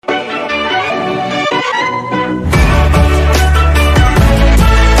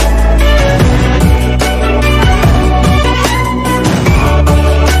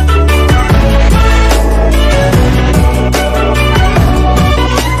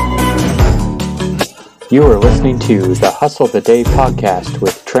You are listening to the Hustle the Day podcast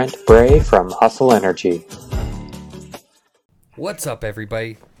with Trent Bray from Hustle Energy. What's up,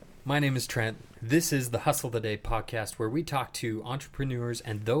 everybody? My name is Trent. This is the Hustle the Day podcast where we talk to entrepreneurs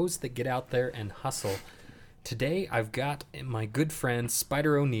and those that get out there and hustle. Today, I've got my good friend,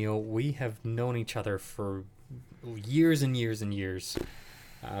 Spider O'Neill. We have known each other for years and years and years.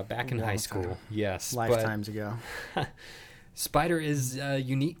 Back in high school. Yes. Lifetimes ago. Spider is a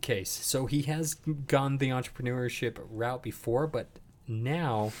unique case. So he has gone the entrepreneurship route before, but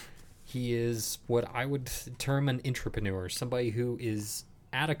now he is what I would term an intrapreneur, somebody who is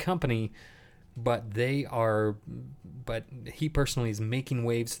at a company, but he personally is making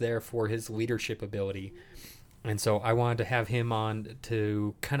waves there for his leadership ability. And so I wanted to have him on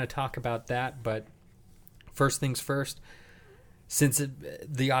to kind of talk about that. But first things first, since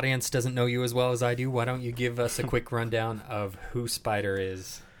the audience doesn't know you as well as I do, why don't you give us a quick rundown of who Spider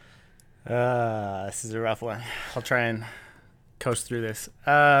is? This is a rough one. I'll try and coast through this.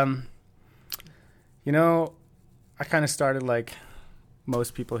 I kind of started like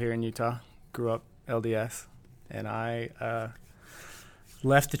most people here in Utah, grew up LDS, and I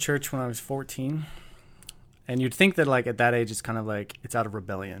left the church when I was 14. And you'd think that like at that age, it's kind of like it's out of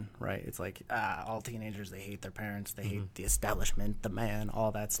rebellion, right? It's like, all teenagers, they hate their parents. They hate the establishment, the man,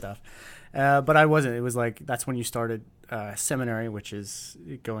 all that stuff. But I wasn't. It was like that's when you started seminary, which is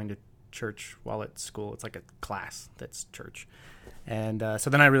going to church while at school. It's like a class that's church. And so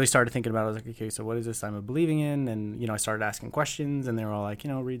then I really started thinking about it. I was like, okay, so what is this I'm believing in? And, I started asking questions, and they were all like,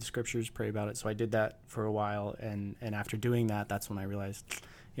 read the scriptures, pray about it. So I did that for a while. And after doing that, that's when I realized,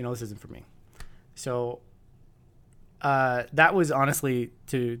 this isn't for me. So that was honestly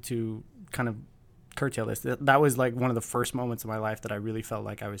to kind of curtail this. That was like one of the first moments of my life that I really felt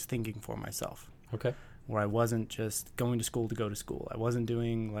like I was thinking for myself. Okay. Where I wasn't just going to school to go to school. I wasn't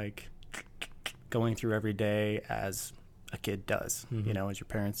doing like going through every day as a kid does, as your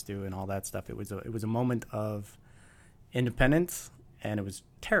parents do and all that stuff. It was a moment of independence, and it was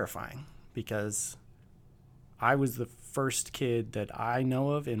terrifying because I was the first kid that I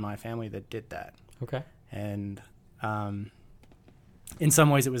know of in my family that did that. Okay. And in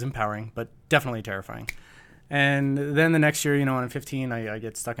some ways it was empowering, but definitely terrifying. And then the next year, when I'm 15, I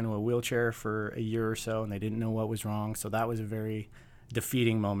get stuck into a wheelchair for a year or so, and they didn't know what was wrong. So that was a very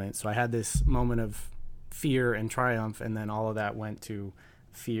defeating moment. So I had this moment of fear and triumph, and then all of that went to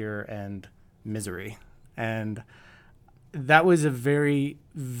fear and misery. And that was a very,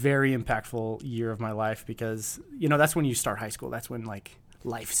 very impactful year of my life because, that's when you start high school. That's when, like,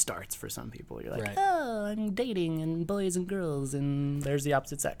 life starts for some people. You're like, right. Oh, I'm dating and boys and girls, and there's the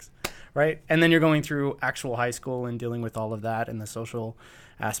opposite sex, right? And then you're going through actual high school and dealing with all of that and the social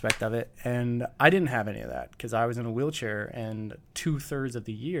aspect of it. And I didn't have any of that because I was in a wheelchair, and 2/3 of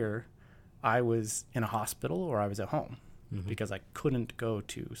the year I was in a hospital or I was at home because I couldn't go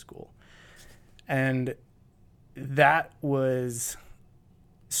to school. And that was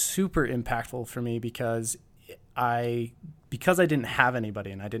super impactful for me because I didn't have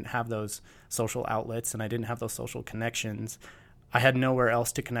anybody, and I didn't have those social outlets, and I didn't have those social connections, I had nowhere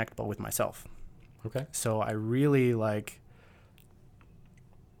else to connect but with myself. Okay. So I really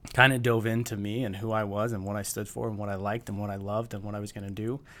kind of dove into me and who I was and what I stood for and what I liked and what I loved and what I was going to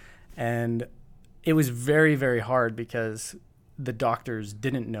do. And it was very, very hard because the doctors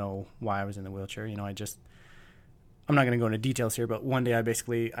didn't know why I was in the wheelchair. I'm not going to go into details here, but one day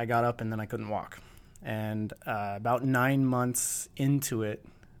I got up and then I couldn't walk. And about 9 months into it,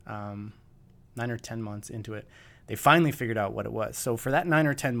 9 or 10 months into it, they finally figured out what it was. So for that 9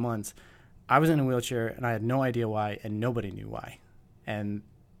 or 10 months, I was in a wheelchair and I had no idea why, and nobody knew why. And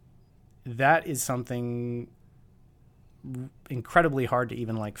that is something incredibly hard to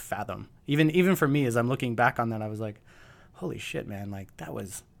even fathom. Even for me, as I'm looking back on that, I was like, holy shit, man,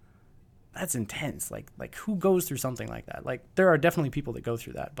 that's intense. Like who goes through something like that? There are definitely people that go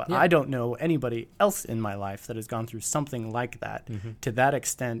through that, but yeah. I don't know anybody else in my life that has gone through something like that to that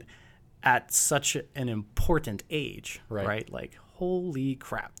extent at such an important age, right? Like, holy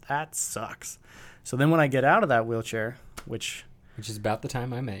crap, that sucks. So then when I get out of that wheelchair, which is about the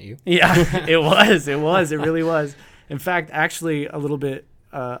time I met you. Yeah, it really was. In fact, actually a little bit,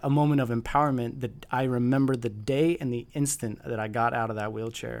 a moment of empowerment that I remember the day and the instant that I got out of that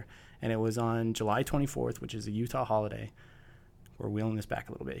wheelchair. And it was on July 24th, which is a Utah holiday. We're wheeling this back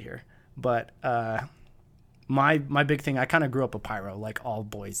a little bit here. But my big thing, I kind of grew up a pyro like all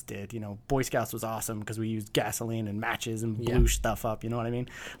boys did. Boy Scouts was awesome because we used gasoline and matches and blew stuff up. You know what I mean?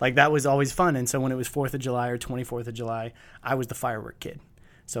 That was always fun. And so when it was 4th of July or 24th of July, I was the firework kid.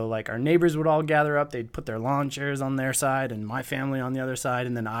 So like our neighbors would all gather up. They'd put their lawn chairs on their side and my family on the other side.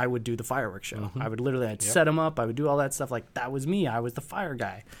 And then I would do the fireworks show. I would literally, I'd set them up. I would do all that stuff. Like that was me. I was the fire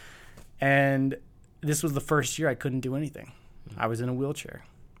guy. And this was the first year I couldn't do anything. I was in a wheelchair.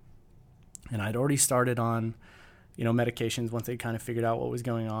 And I'd already started on, medications once they kind of figured out what was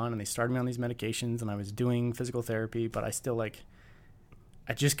going on. And they started me on these medications and I was doing physical therapy, but I still I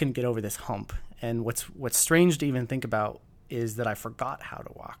just couldn't get over this hump. And what's strange to even think about is that I forgot how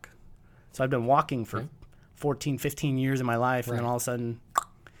to walk. So I've been walking for 14, 15 years of my life, and then all of a sudden,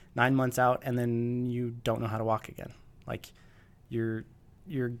 9 months out, and then you don't know how to walk again. Like you're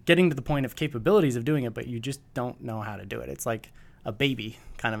getting to the point of capabilities of doing it, but you just don't know how to do it. It's like a baby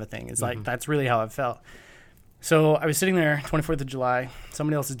kind of a thing. It's like that's really how I felt. So I was sitting there, 24th of July,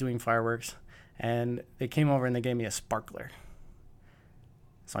 somebody else is doing fireworks, and they came over and they gave me a sparkler.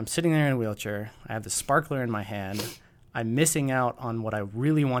 So I'm sitting there in a wheelchair. I have the sparkler in my hand. I'm missing out on what I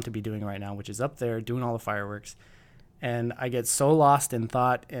really want to be doing right now, which is up there doing all the fireworks. And I get so lost in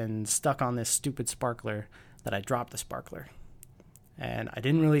thought and stuck on this stupid sparkler that I drop the sparkler. And I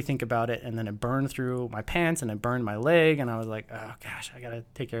didn't really think about it. And then it burned through my pants and it burned my leg. And I was like, oh, gosh, I got to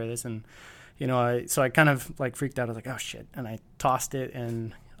take care of this. And, so I kind of freaked out. I was like, oh, shit. And I tossed it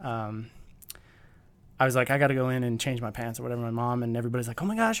and I was like, I got to go in and change my pants or whatever. My mom and everybody's like, oh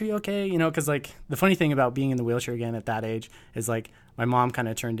my gosh, are you okay? Because the funny thing about being in the wheelchair again at that age is my mom kind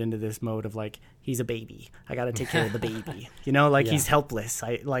of turned into this mode of he's a baby. I got to take care of the baby. He's helpless.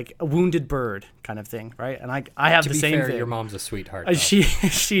 Like a wounded bird kind of thing, right? And I have the same thing. Your mom's a sweetheart.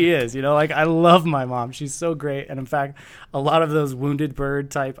 She is. I love my mom. She's so great. And in fact, a lot of those wounded bird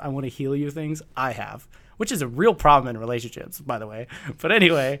type, I want to heal you things, I have, which is a real problem in relationships, by the way. But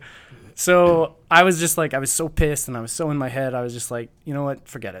anyway. So I was just I was so pissed and I was so in my head. I was just like, you know what?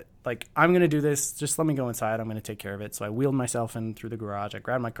 Forget it. I'm going to do this. Just let me go inside. I'm going to take care of it. So I wheeled myself in through the garage. I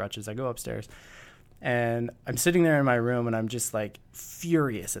grabbed my crutches. I go upstairs and I'm sitting there in my room and I'm just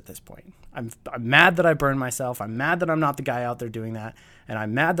furious at this point. I'm mad that I burned myself. I'm mad that I'm not the guy out there doing that. And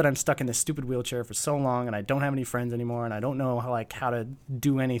I'm mad that I'm stuck in this stupid wheelchair for so long and I don't have any friends anymore and I don't know how to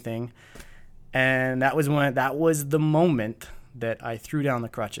do anything. And that was the moment that I threw down the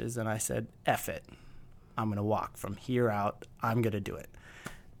crutches and I said, F it. I'm going to walk from here out. I'm going to do it.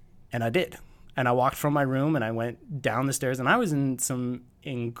 And I did. And I walked from my room and I went down the stairs and I was in some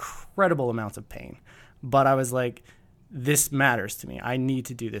incredible amounts of pain. But I was like, this matters to me. I need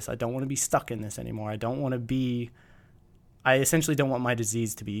to do this. I don't want to be stuck in this anymore. I essentially don't want my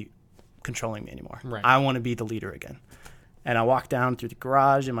disease to be controlling me anymore. Right. I want to be the leader again. And I walked down through the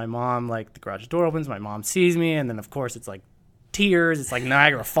garage and my mom, the garage door opens, my mom sees me. And then of course it's tears. It's like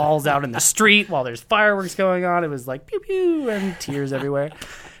Niagara Falls out in the street while there's fireworks going on. It was pew pew and tears everywhere,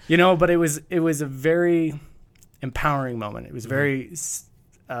 but it was a very empowering moment. It was very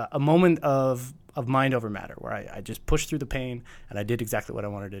a moment of mind over matter where I just pushed through the pain and I did exactly what I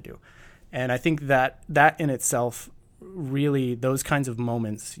wanted to do. And I think that in itself, really those kinds of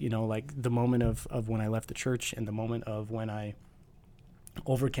moments, the moment of when I left the church and the moment of when I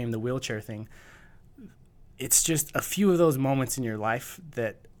overcame the wheelchair thing, it's just a few of those moments in your life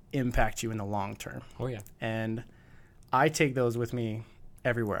that impact you in the long term. Oh, yeah. And I take those with me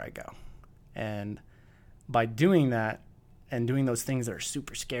everywhere I go. And by doing that and doing those things that are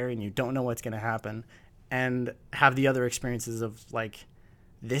super scary and you don't know what's going to happen and have the other experiences of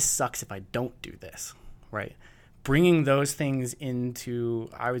this sucks if I don't do this, right? Bringing those things into,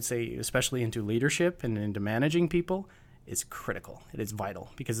 I would say, especially into leadership and into managing people is critical. It is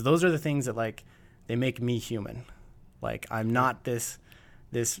vital because those are the things that they make me human. I'm not this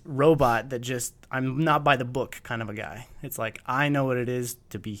robot that I'm not by the book kind of a guy. It's I know what it is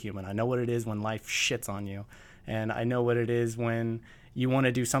to be human. I know what it is when life shits on you. And I know what it is when you want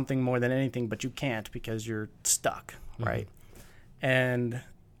to do something more than anything, but you can't because you're stuck, right? And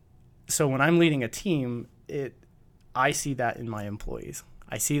so when I'm leading a team, I see that in my employees.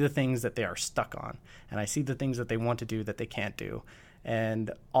 I see the things that they are stuck on, and I see the things that they want to do that they can't do.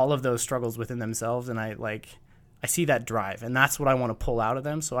 And all of those struggles within themselves, and I see that drive, and that's what I want to pull out of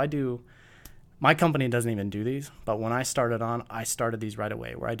them. So my company doesn't even do these, but when I started these right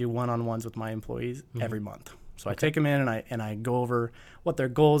away, where I do one-on-ones with my employees every month. So I take them in and I go over what their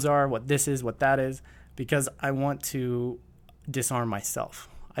goals are, what this is, what that is, because I want to disarm myself.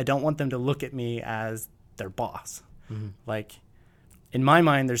 I don't want them to look at me as their boss. In my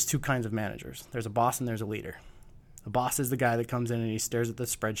mind, there's two kinds of managers. There's a boss and there's a leader. The boss is the guy that comes in and he stares at the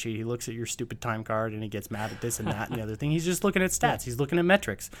spreadsheet. He looks at your stupid time card and he gets mad at this and that and the other thing. He's just looking at stats. He's looking at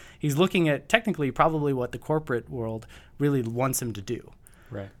metrics. He's looking at technically probably what the corporate world really wants him to do.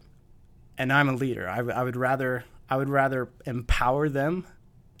 Right. And I'm a leader. I would rather empower them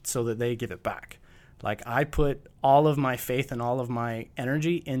so that they give it back. Like, I put all of my faith and all of my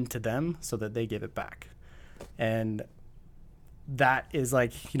energy into them so that they give it back. And that is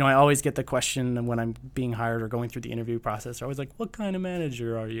like, I always get the question when I'm being hired or going through the interview process. They're always like, what kind of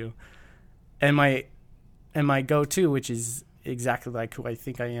manager are you? And my go-to, which is exactly like who I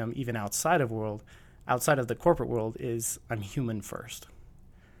think I am even outside of the corporate world, is I'm human first.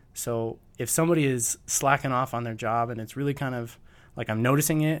 So if somebody is slacking off on their job and it's really kind of like I'm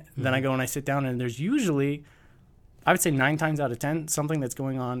noticing it, then I go and I sit down, and there's usually, I would say 9 times out of 10, something that's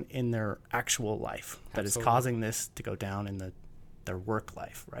going on in their actual life that is causing this to go down in their work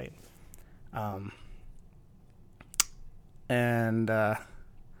life, right? I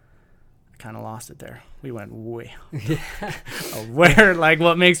kind of lost it there. We went way where, like,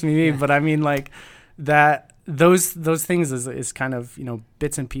 what makes me me, but I mean, like, that those things is kind of,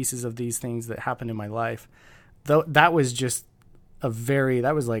 bits and pieces of these things that happened in my life. Though that was just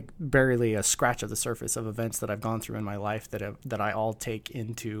that was like barely a scratch of the surface of events that I've gone through in my life that I all take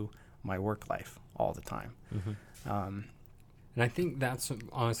into my work life all the time. And I think that's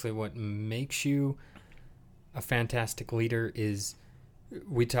honestly what makes you a fantastic leader. Is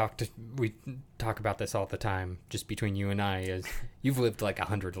we talk about this all the time, just between you and I, is you've lived like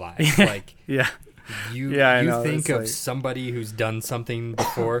 100 lives. Like, you think of somebody who's done something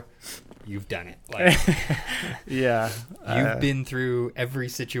before, you've done it. Like, you've been through every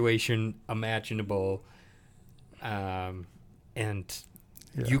situation imaginable, and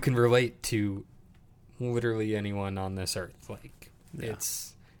you can relate to literally anyone on this earth. Like,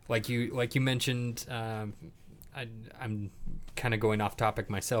 it's like you mentioned. I'm kind of going off topic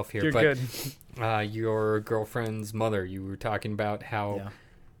myself here. You're but good. Your girlfriend's mother, you were talking about how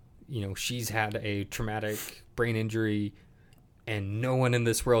she's had a traumatic brain injury, and no one in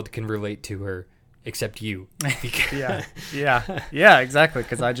this world can relate to her except you. Yeah, exactly.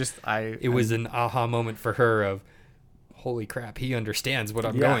 Because it was an aha moment for her of, holy crap, he understands what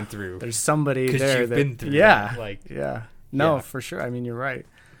I'm going through. There's somebody there you've been through that. Like, for sure. I mean, you're right.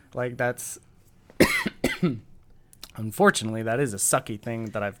 Like, that's unfortunately, that is a sucky thing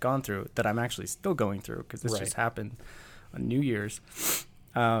that I've gone through, that I'm actually still going through, because this just happened on New Year's.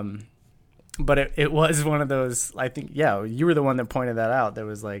 But it was one of those, I think, you were the one that pointed that out. That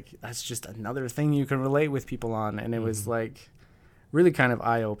was like, that's just another thing you can relate with people on. And it was like really kind of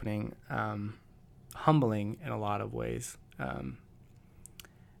eye-opening, humbling in a lot of ways.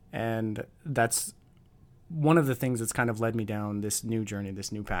 And that's one of the things that's kind of led me down this new journey, this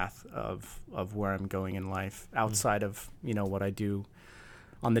new path of where I'm going in life, outside of, what I do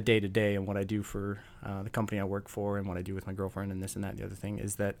on the day-to-day and what I do for the company I work for and what I do with my girlfriend and this and that. The other thing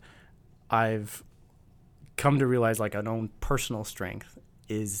is that I've come to realize, like, an own personal strength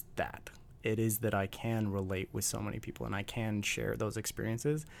is that. It is that I can relate with so many people and I can share those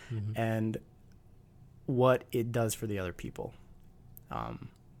experiences and what it does for the other people.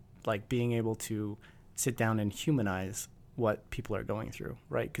 Like, being able to sit down and humanize what people are going through,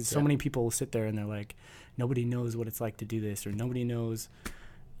 right? Because so many people sit there and they're like, nobody knows what it's like to do this, or nobody knows,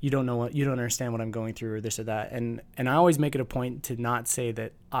 you don't understand what I'm going through, or this or that. And I always make it a point to not say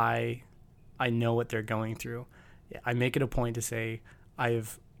that I know what they're going through. I make it a point to say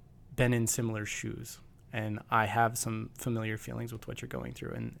I've been in similar shoes and I have some familiar feelings with what you're going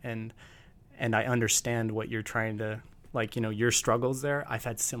through, and I understand what you're trying to, like, your struggles there. I've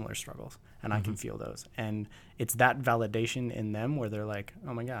had similar struggles and I can feel those. And it's that validation in them where they're like,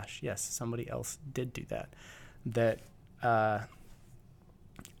 oh my gosh, yes, somebody else did do that.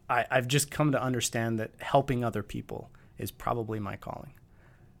 I've just come to understand that helping other people is probably my calling.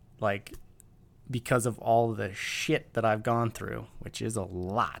 Like, because of all the shit that I've gone through, which is a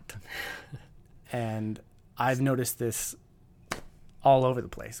lot. And I've noticed this all over the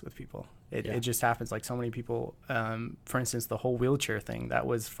place with people. It just happens. Like, so many people, for instance, the whole wheelchair thing, that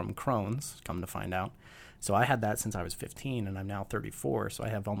was from Crohn's, come to find out. So I had that since I was 15 and I'm now 34. So I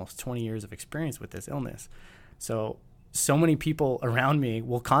have almost 20 years of experience with this illness. So many people around me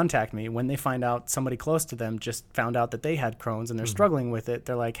will contact me when they find out somebody close to them just found out that they had Crohn's and they're struggling with it.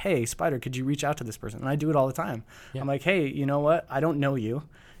 They're like, hey, Spider, could you reach out to this person? And I do it all the time. I'm like, hey, you know what? I don't know you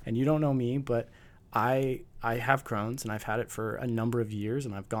and you don't know me, but I have Crohn's and I've had it for a number of years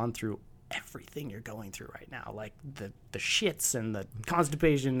and I've gone through everything you're going through right now, like the shits and the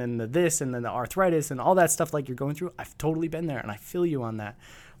constipation and the this and then the arthritis and all that stuff like you're going through. I've totally been there and I feel you on that.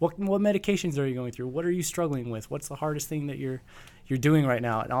 What medications are you going through? What are you struggling with? What's the hardest thing that you're doing right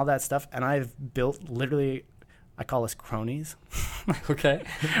now and all that stuff? And I've I call us cronies. Okay.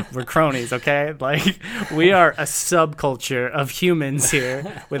 We're cronies, okay? Like, we are a subculture of humans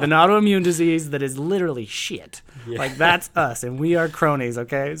here with an autoimmune disease that is literally shit. Yeah. Like, that's us, and we are cronies,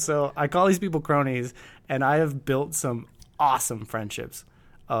 okay? So I call these people cronies, and I have built some awesome friendships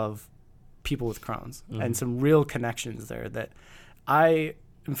of people with Crohn's and some real connections there that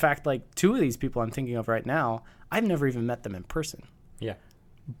in fact, like 2 of these people I'm thinking of right now, I've never even met them in person. Yeah.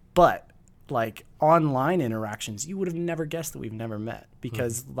 But like online interactions, you would have never guessed that we've never met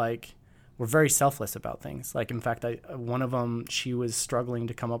because like we're very selfless about things. Like, in fact, one of them, she was struggling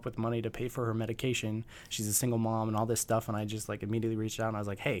to come up with money to pay for her medication. She's a single mom and all this stuff. And I just like immediately reached out and I was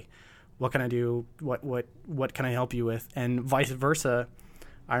like, hey, what can I do? What can I help you with? And vice versa.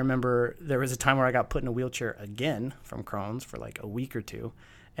 I remember there was a time where I got put in a wheelchair again from Crohn's for like a week or 2.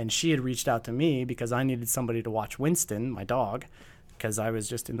 And she had reached out to me because I needed somebody to watch Winston, my dog, because I was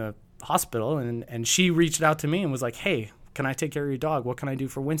just in the hospital. And she reached out to me and was like, hey, can I take care of your dog? What can I do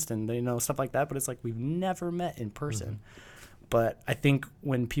for Winston? You know, stuff like that. But it's like we've never met in person. But I think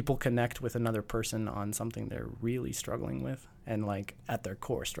when people connect with another person on something they're really struggling with and like at their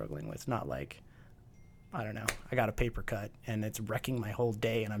core struggling with, not like, I don't know, I got a paper cut and it's wrecking my whole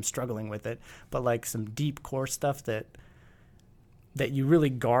day and I'm struggling with it, but like some deep core stuff that you really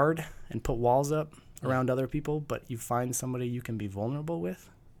guard and put walls up around other people, but you find somebody you can be vulnerable with,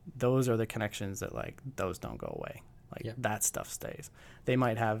 those are the connections that like, those don't go away. Like that stuff stays. They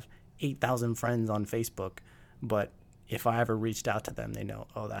might have 8,000 friends on Facebook, but if I ever reached out to them, they know,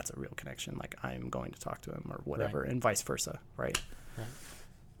 oh, that's a real connection. Like I'm going to talk to them or whatever, and vice versa. Right.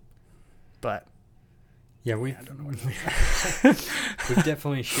 But yeah, I don't know what we've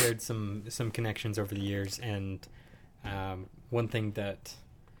definitely shared some connections over the years, and one thing that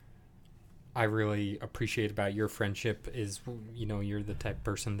I really appreciate about your friendship is, you know, you're the type of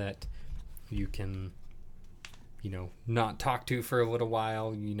person that you can, you know, not talk to for a little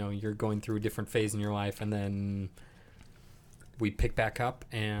while. You know, you're going through a different phase in your life, and then we pick back up,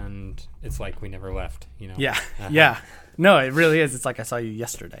 and it's like we never left. You know. Yeah. Yeah. No, it really is. It's like I saw you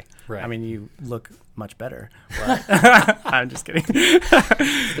yesterday. Right. I mean, you look much better. But I'm just kidding.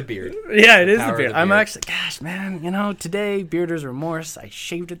 It's the beard. Yeah, it is the Power of beard. the I'm beard. actually, gosh, man, you know, today, bearder's remorse. I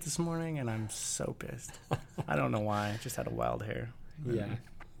shaved it this morning, and I'm so pissed. I don't know why. I just had a wild hair. Yeah.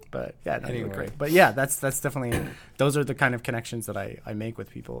 But yeah, no, you Anyway. look great. But yeah, that's definitely, those are the kind of connections that I make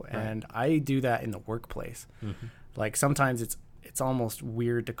with people. Right. And I do that in the workplace. Like sometimes it's almost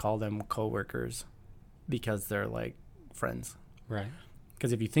weird to call them coworkers because they're like friends. Right.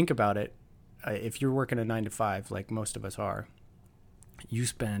 Because if you think about it, if you're working a 9 to 5, like most of us are, you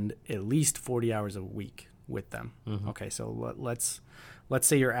spend at least 40 hours a week with them. Okay, so let's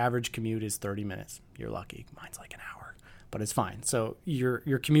say your average commute is 30 minutes. You're lucky. Mine's like an hour, but it's fine. So your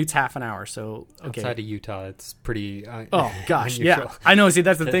commute's half an hour. So okay. Outside of Utah, it's pretty. Oh gosh, unusual. yeah. I know. See,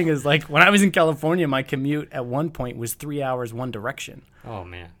 that's the thing is like when I was in California, my commute at one point was 3 hours one direction. Oh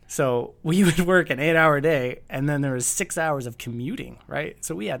man. So we would work an 8-hour day, and then there was 6 hours of commuting, right?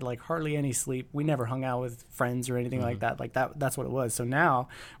 So we had like hardly any sleep. We never hung out with friends or anything like that. Like that's what it was. So now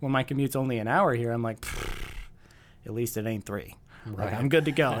when my commute's only an hour here, I'm like, at least it ain't 3. Right. Like, I'm good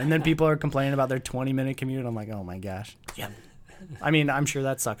to go. And then people are complaining about their 20-minute commute. I'm like, oh my gosh. Yeah. I mean, I'm sure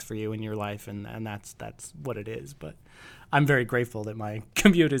that sucks for you in your life, and that's what it is. But I'm very grateful that my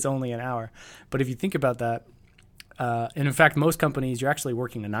commute is only an hour. But if you think about that, and in fact, most companies, you're actually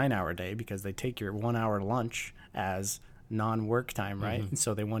working a 9-hour day because they take your 1-hour lunch as non-work time, right? And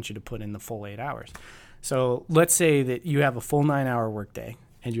so they want you to put in the full 8 hours. So let's say that you have a full 9-hour workday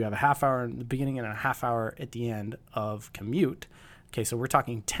and you have a half hour in the beginning and a half hour at the end of commute. Okay, so we're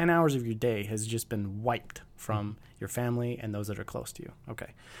talking 10 hours of your day has just been wiped from your family and those that are close to you.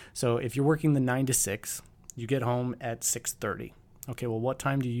 Okay, so if you're working the 9 to 6, you get home at 6:30. Okay, well, what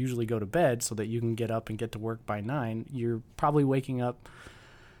time do you usually go to bed so that you can get up and get to work by 9? You're probably waking up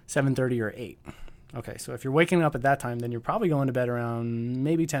 7:30 or 8. Okay, so if you're waking up at that time, then you're probably going to bed around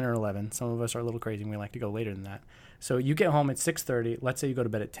maybe 10 or 11. Some of us are a little crazy and we like to go later than that. So you get home at 6:30. Let's say you go to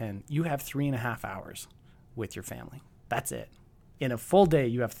bed at 10. You have 3.5 hours with your family. That's it. In a full day,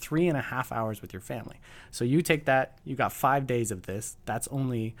 you have 3.5 hours with your family. So you take that, you got 5 days of this. That's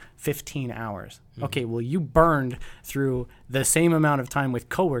only 15 hours. Okay, well, you burned through the same amount of time with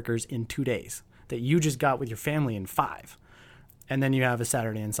coworkers in 2 days that you just got with your family in 5. And then you have a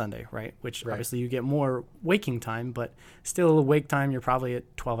Saturday and Sunday, right? Which obviously you get more waking time, but still awake time, you're probably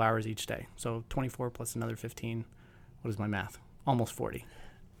at 12 hours each day. So 24 plus another 15. What is my math? Almost 40.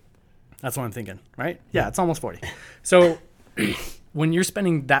 That's what I'm thinking, right? Yeah, it's almost 40. So when you're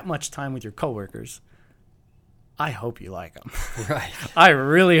spending that much time with your coworkers, I hope you like them. Right. I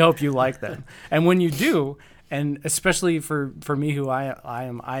really hope you like them. And when you do, And especially for me, who I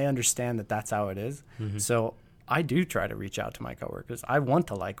am, I understand that that's how it is. Mm-hmm. So I do try to reach out to my coworkers. I want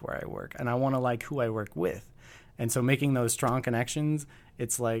to like where I work, and I want to like who I work with. And so making those strong connections,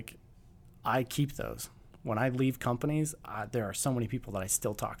 it's like I keep those. When I leave companies, there are so many people that I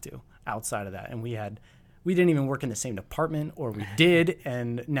still talk to outside of that. And we didn't even work in the same department, or we did,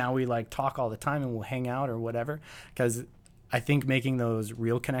 and now we like talk all the time and we'll hang out or whatever. Because I think making those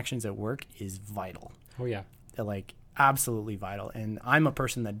real connections at work is vital. Oh, yeah. Like absolutely vital. And I'm a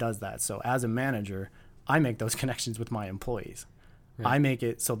person that does that. So as a manager, I make those connections with my employees. Right. I make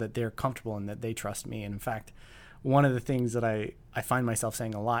it so that they're comfortable and that they trust me. And in fact, one of the things that I find myself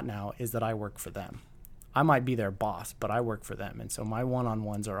saying a lot now is that I work for them. I might be their boss, but I work for them. And so my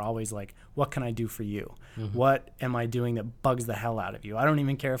one-on-ones are always like, what can I do for you? Mm-hmm. What am I doing that bugs the hell out of you? I don't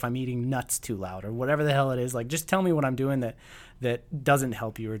even care if I'm eating nuts too loud or whatever the hell it is. Like, just tell me what I'm doing that doesn't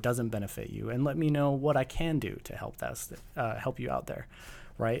help you or doesn't benefit you, and let me know what I can do to help you out there,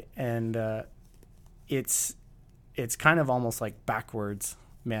 right? And it's kind of almost like backwards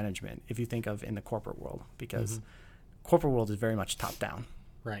management if you think of in the corporate world, because corporate world is very much top down.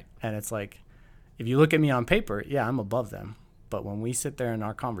 Right. And it's like, if you look at me on paper, yeah, I'm above them. But when we sit there in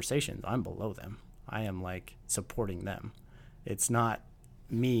our conversations, I'm below them. I am like supporting them. It's not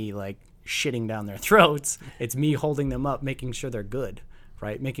me like shitting down their throats. It's me holding them up, making sure they're good,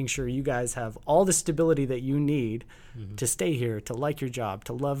 right? Making sure you guys have all the stability that you need to stay here, to like your job,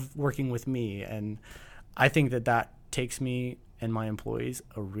 to love working with me. And I think that takes me and my employees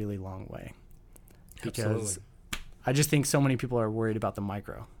a really long way. Because Absolutely. I just think so many people are worried about the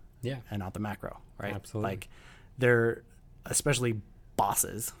micro. Yeah. And not the macro, right? Absolutely. Like, they're, especially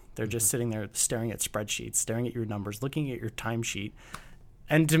bosses, they're just sitting there staring at spreadsheets, staring at your numbers, looking at your timesheet.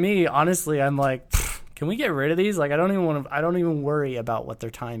 And to me, honestly, I'm like, can we get rid of these? Like, I don't even worry about what their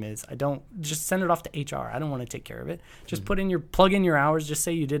time is. Just send it off to HR. I don't want to take care of it. Just plug in your hours. Just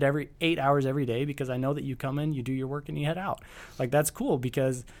say you did 8 hours every day, because I know that you come in, you do your work, and you head out. Like, that's cool,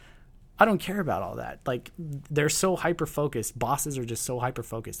 because I don't care about all that. Like, they're so hyper-focused. Bosses are just so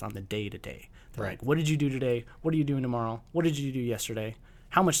hyper-focused on the day-to-day. They're Right. like, what did you do today? What are you doing tomorrow? What did you do yesterday?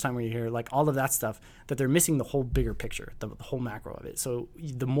 How much time were you here? Like, all of that stuff, that they're missing the whole bigger picture, the whole macro of it. So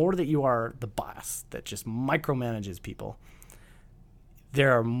the more that you are the boss that just micromanages people,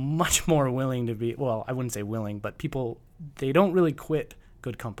 they're much more willing to be, well, I wouldn't say willing, but people, they don't really quit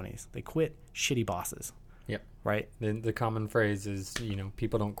good companies. They quit shitty bosses. Yep. Right? The common phrase is,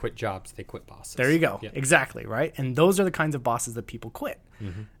 people don't quit jobs, they quit bosses. There you go. Yep. Exactly, right? And those are the kinds of bosses that people quit.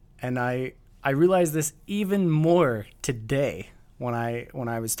 Mm-hmm. And I realized this even more today when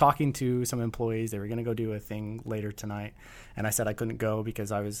I was talking to some employees. They were going to go do a thing later tonight, and I said I couldn't go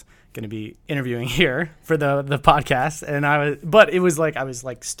because I was going to be interviewing here for the podcast. And I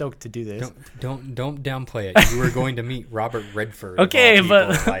was stoked to do this. Don't downplay it. You were going to meet Robert Redford. Okay,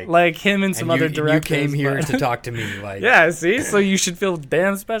 but like him and some other directors. You came here to talk to me. Like, yeah, see, so you should feel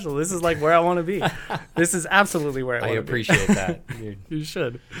damn special. This is like where I want to be. This is absolutely where I want to be. I appreciate that. You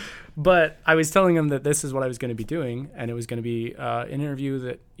should. But I was telling him that this is what I was going to be doing, and it was going to be an interview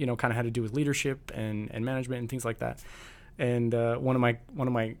that kind of had to do with leadership and management and things like that. And one of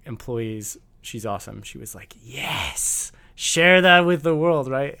my employees, she's awesome. She was like, "Yes, share that with the world,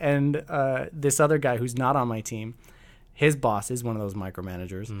 right?" And this other guy who's not on my team, his boss is one of those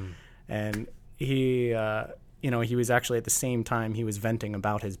micromanagers, and he was actually at the same time he was venting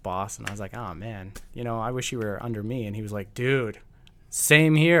about his boss, and I was like, "Oh man, I wish you were under me." And he was like, "Dude,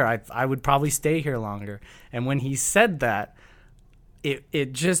 same here. I would probably stay here longer." And when he said that,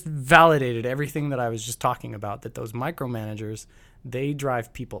 it just validated everything that I was just talking about, that those micromanagers, they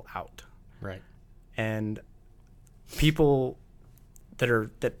drive people out. Right. And people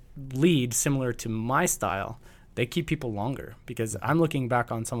that lead similar to my style, they keep people longer, because I'm looking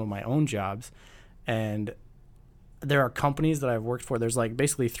back on some of my own jobs, and there are companies that I've worked for. There's like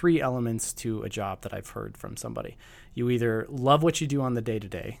basically 3 elements to a job that I've heard from somebody. You either love what you do on the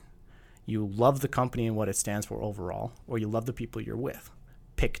day-to-day, you love the company and what it stands for overall, or you love the people you're with.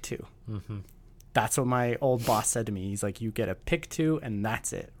 Pick 2. Mm-hmm. That's what my old boss said to me. He's like, you get a pick 2 and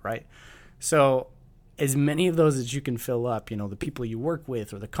that's it, right? So as many of those as you can fill up, the people you work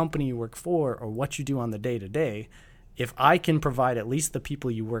with or the company you work for or what you do on the day-to-day, if I can provide at least the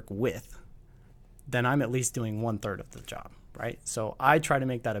people you work with, then I'm at least doing 1/3 of the job, right? So I try to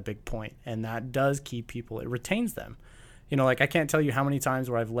make that a big point, and that does keep people, it retains them. Like, I can't tell you how many times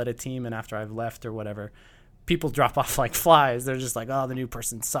where I've led a team and after I've left or whatever, people drop off like flies. They're just like, oh, the new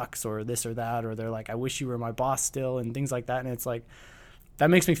person sucks or this or that, or they're like, I wish you were my boss still, and things like that. And it's like, that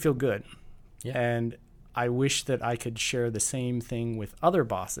makes me feel good. Yeah. And I wish that I could share the same thing with other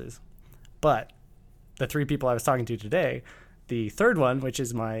bosses, but the 3 people I was talking to today, the third one, which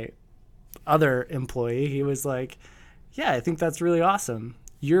is my other employee, he was like, yeah, I think that's really awesome.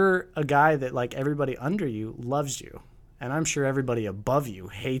 You're a guy that like everybody under you loves you. And I'm sure everybody above you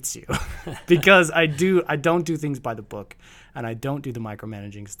hates you because I don't do things by the book, and I don't do the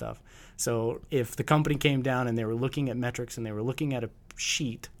micromanaging stuff. So if the company came down and they were looking at metrics and they were looking at a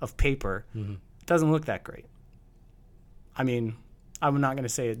sheet of paper, it doesn't look that great. I mean, I'm not going to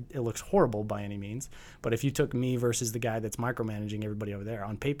say it looks horrible by any means, but if you took me versus the guy that's micromanaging everybody over there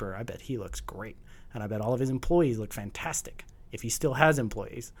on paper, I bet he looks great. And I bet all of his employees look fantastic if he still has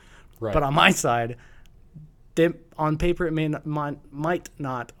employees. Right. But on my side, on paper, it might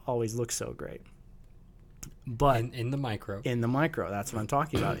not always look so great. But in the micro, that's what I'm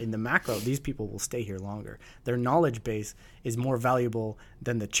talking about. In the macro, these people will stay here longer. Their knowledge base is more valuable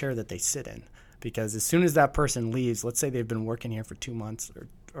than the chair that they sit in. Because as soon as that person leaves, let's say they've been working here for 2 months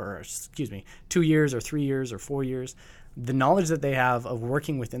or 2 years or 3 years or 4 years, the knowledge that they have of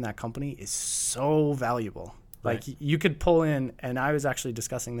working within that company is so valuable. Like you could pull in, and I was actually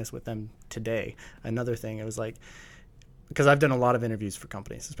discussing this with them today. Another thing, it was like, because I've done a lot of interviews for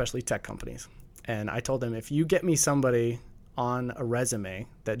companies, especially tech companies. And I told them, if you get me somebody on a resume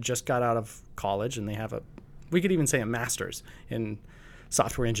that just got out of college and they have we could even say a master's in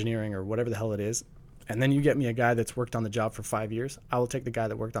software engineering or whatever the hell it is, and then you get me a guy that's worked on the job for 5 years, I will take the guy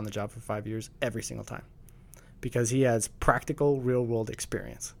that worked on the job for 5 years every single time because he has practical real world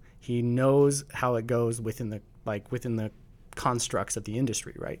experience. He knows how it goes within the constructs of the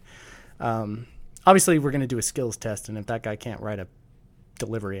industry, right? Obviously, we're going to do a skills test, and if that guy can't write a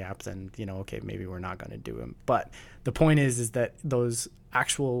delivery app, then, okay, maybe we're not going to do him. But the point is that those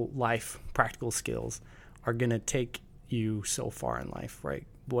actual life practical skills are going to take you so far in life, right?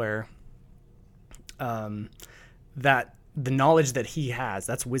 Where that the knowledge that he has,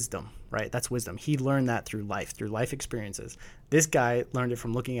 that's wisdom, right? That's wisdom. He learned that through life experiences. This guy learned it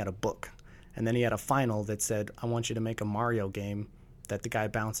from looking at a book. And then he had a final that said, I want you to make a Mario game that the guy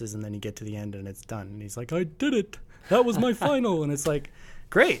bounces and then you get to the end and it's done. And he's like, I did it. That was my final. And it's like,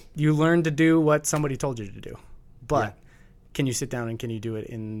 great. You learned to do what somebody told you to do. But can you sit down and can you do it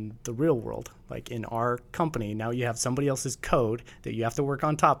in the real world? Like in our company, now you have somebody else's code that you have to work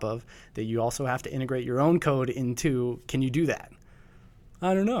on top of, that you also have to integrate your own code into. Can you do that?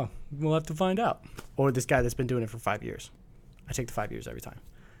 I don't know. We'll have to find out. Or this guy that's been doing it for 5 years. I take the 5 years every time.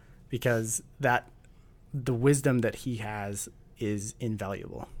 Because the wisdom that he has is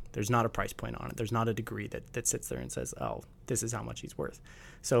invaluable. There's not a price point on it. There's not a degree that sits there and says, oh, this is how much he's worth.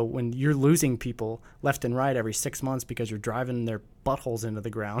 So when you're losing people left and right every 6 months because you're driving their buttholes into the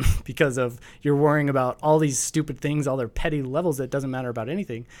ground because of you're worrying about all these stupid things, all their petty levels that doesn't matter about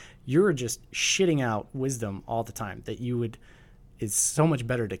anything, you're just shitting out wisdom all the time that is so much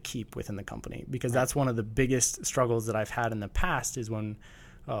better to keep within the company. Because that's one of the biggest struggles that I've had in the past is when,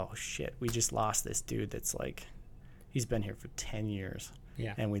 oh shit, we just lost this dude that's like, he's been here for 10 years.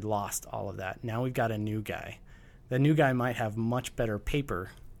 Yeah. And we lost all of that. Now we've got a new guy. The new guy might have much better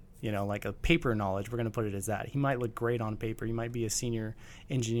paper, like a paper knowledge. We're going to put it as that. He might look great on paper. He might be a senior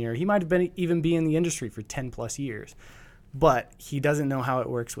engineer. He might have even be in the industry for 10 plus years. But he doesn't know how it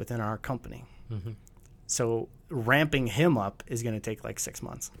works within our company. Mm-hmm. So ramping him up is going to take like 6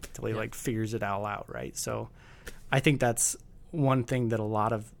 months until he figures it all out, right? So I think that's one thing that a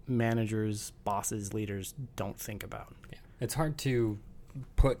lot of managers, bosses, leaders don't think about. Yeah. It's hard to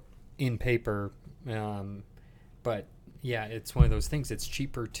put in paper, but yeah, it's one of those things. It's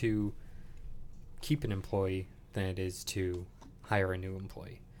cheaper to keep an employee than it is to hire a new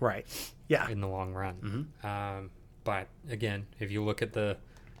employee. Right. Yeah. In the long run. Mm-hmm. But again, if you look at the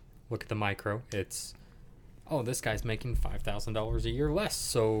micro, it's, oh, this guy's making $5,000 a year less,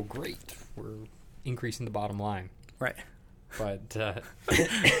 so great. We're increasing the bottom line. Right. But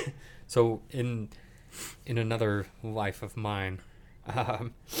so in another life of mine,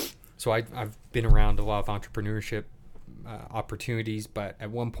 so I've been around a lot of entrepreneurship opportunities, but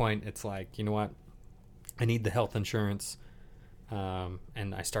at one point it's like, you know what, I need the health insurance,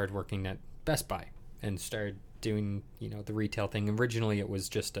 and I started working at Best Buy and started doing the retail thing. Originally it was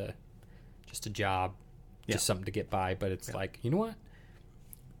just a job, just something to get by, but it's like, you know what,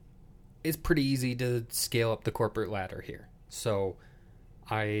 it's pretty easy to scale up the corporate ladder here. So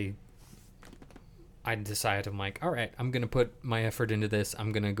I decided, I'm like, all right, I'm going to put my effort into this.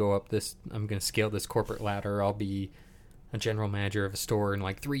 I'm going to scale this corporate ladder. I'll be a general manager of a store in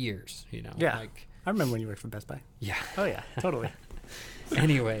like 3 years, Yeah. I remember when you worked for Best Buy. Yeah. Oh yeah, totally.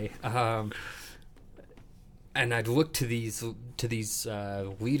 Anyway, and I'd look to these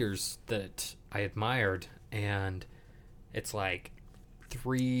leaders that I admired, and it's like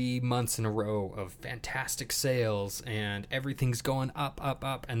 3 months in a row of fantastic sales and everything's going up, up,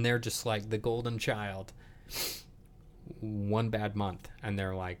 up, and they're just like the golden child. One bad month and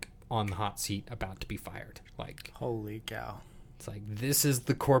they're like on the hot seat about to be fired. Like, holy cow. It's like, this is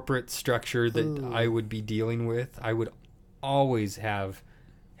the corporate structure that I would be dealing with. I would always have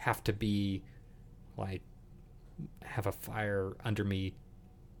to be like, have a fire under me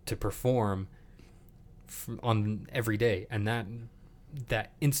to perform on every day, and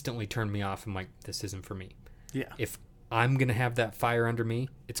that instantly turned me off. I'm like, this isn't for me. Yeah. If I'm gonna have that fire under me,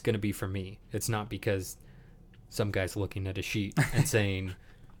 it's gonna be for me. It's not because some guy's looking at a sheet and saying,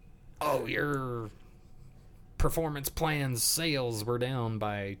 oh, your performance plans sales were down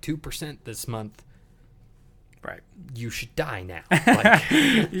by 2% this month. Right. You should die now. Like,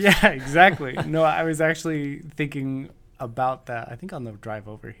 yeah, exactly. No, I was actually thinking about that, I think on the drive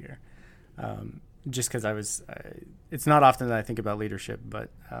over here. Just because it's not often that I think about leadership, but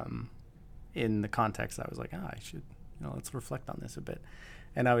in the context, I was like, I should, let's reflect on this a bit.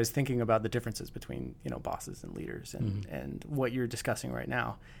 And I was thinking about the differences between, bosses and leaders and what you're discussing right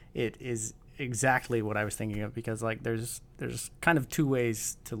now. It is exactly what I was thinking of, because like there's kind of two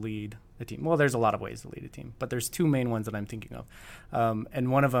ways to lead a team. Well, there's a lot of ways to lead a team, but there's two main ones that I'm thinking of.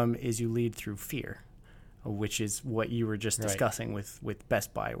 And one of them is you lead through fear, which is what you were just discussing with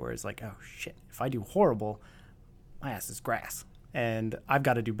Best Buy, where it's like, oh shit, if I do horrible, my ass is grass and I've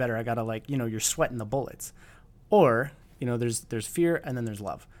got to do better. I got to you're sweating the bullets. Or, there's fear and then there's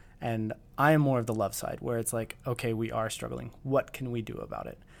love. And I am more of the love side, where it's like, okay, we are struggling. What can we do about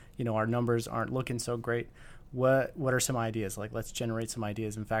it? Our numbers aren't looking so great. What are some ideas? Like, let's generate some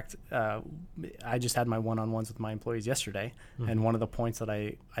ideas. In fact, I just had my one-on-ones with my employees yesterday, and one of the points that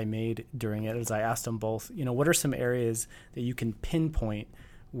I made during it is I asked them both, what are some areas that you can pinpoint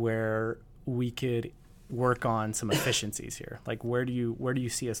where we could work on some efficiencies here? Like, where do you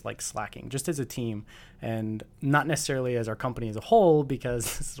see us slacking just as a team, and not necessarily as our company as a whole, because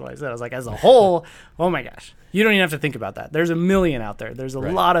this is what I said. I was like, as a whole, oh my gosh, you don't even have to think about that. There's a million out there. There's a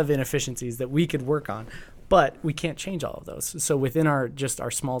lot of inefficiencies that we could work on, but we can't change all of those. So within our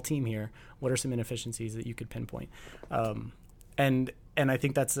small team here, what are some inefficiencies that you could pinpoint? And I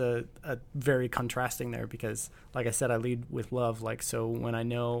think that's a very contrasting there, because like I said, I lead with love. So when I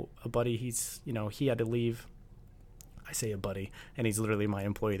know a buddy, he had to leave, I say a buddy, and he's literally my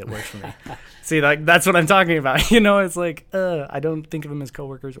employee that works for me. See, that's what I'm talking about. It's like, I don't think of them as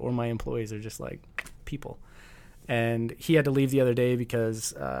coworkers or my employees. They're just like people. And he had to leave the other day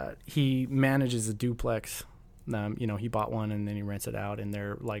because he manages a duplex. He bought one and then he rents it out, and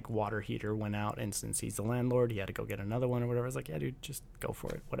their water heater went out, and since he's the landlord, he had to go get another one or whatever. I was like, yeah, dude, just go for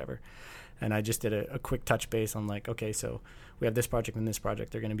it, whatever. And I just did a quick touch base on okay, so we have this project and this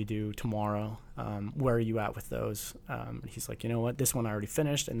project. They're going to be due tomorrow. Where are you at with those? He's like, you know what? This one I already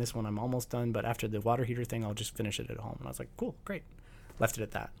finished, and this one I'm almost done, but after the water heater thing, I'll just finish it at home. And I was like, cool, great. Left it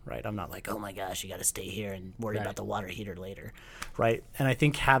at that, right? I'm not like, oh my gosh, you got to stay here and worry about the water heater later, right? And I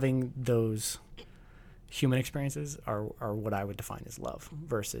think having those human experiences are what I would define as love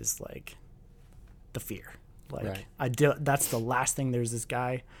versus the fear. That's the last thing. There's this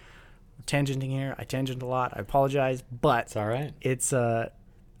guy tangenting here. I tangent a lot. I apologize, but it's all right. It's I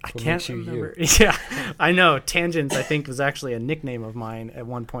can't remember. Yeah, I know. Tangents, I think, was actually a nickname of mine at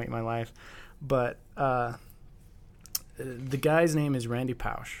one point in my life, but the guy's name is Randy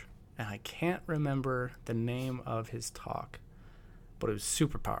Pausch, and I can't remember the name of his talk, but it was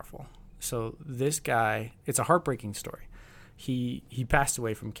super powerful. So this guy, it's a heartbreaking story. He passed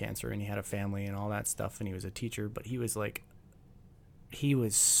away from cancer, and he had a family and all that stuff, and he was a teacher, but he was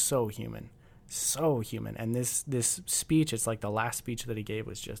so human. And this speech, it's the last speech that he gave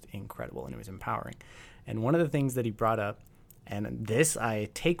was just incredible, and it was empowering. And one of the things that he brought up, and this I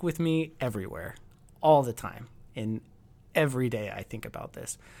take with me everywhere, all the time, in every day I think about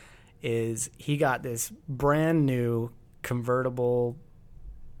this, is he got this brand new convertible.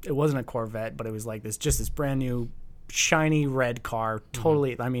 It wasn't a Corvette, but it was this brand new shiny red car.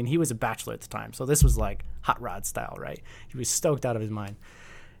 Totally. I mean, he was a bachelor at the time, so this was hot rod style, right? He was stoked out of his mind.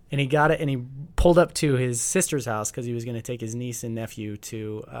 And he got it, and he pulled up to his sister's house because he was going to take his niece and nephew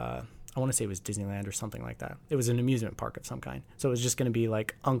to, I want to say it was Disneyland or something like that. It was an amusement park of some kind. So it was just going to be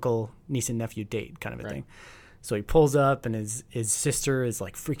uncle, niece, and nephew date kind of a thing. So he pulls up, and his sister is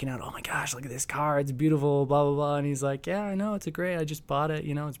freaking out. Oh my gosh, look at this car. It's beautiful, blah, blah, blah. And he's like, yeah, I know. It's great. I just bought it.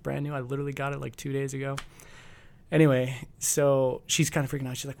 It's brand new. I literally got it 2 days ago. Anyway, so she's kind of freaking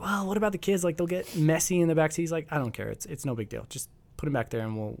out. She's like, well, what about the kids? They'll get messy in the backseat. He's like, I don't care. It's no big deal. Just put them back there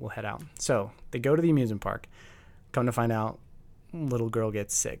and we'll head out. So they go to the amusement park. Come to find out, little girl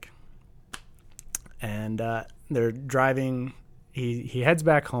gets sick. And they're driving he heads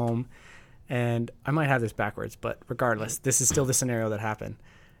back home, and I might have this backwards, but regardless, this is still the scenario that happened.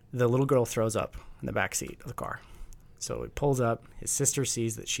 The little girl throws up in the back seat of the car. So he pulls up. His sister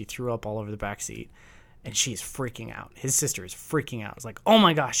sees that she threw up all over the back seat, and she's freaking out. His sister is freaking out. It's like, oh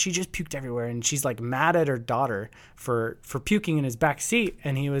my gosh, she just puked everywhere. And she's like mad at her daughter for puking in his back seat.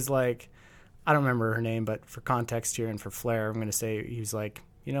 And he was like, I don't remember her name, but for context here and for flair, I'm going to say he was like,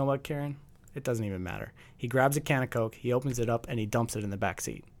 you know what, Karen? It doesn't even matter. He grabs a can of Coke, he opens it up, and he dumps it in the back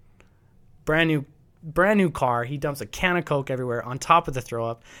seat. Brand new car. He dumps a can of Coke everywhere on top of the throw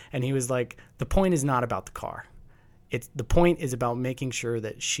up. And he was like, the point is not about the car. The point is about making sure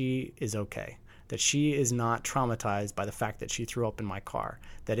that she is okay, that she is not traumatized by the fact that she threw up in my car,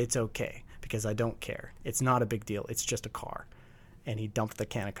 that it's okay because I don't care. It's not a big deal. It's just a car. And he dumped the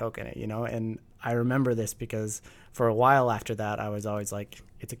can of Coke in it, and I remember this because for a while after that, I was always like,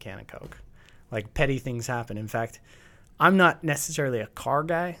 it's a can of Coke. Like, petty things happen. In fact, I'm not necessarily a car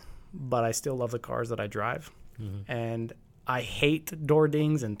guy, but I still love the cars that I drive. Mm-hmm. And I hate door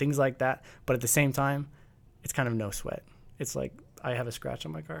dings and things like that. But at the same time, it's kind of no sweat. It's like, I have a scratch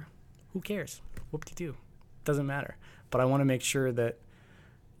on my car. Who cares? Whoop-de-doo. Doesn't matter. But I want to make sure that,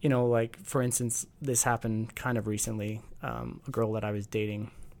 like, for instance, this happened kind of recently. A girl that I was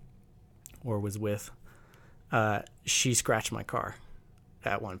dating or was with, she scratched my car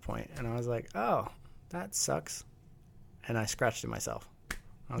at one point. And I was like, oh, that sucks. And I scratched it myself.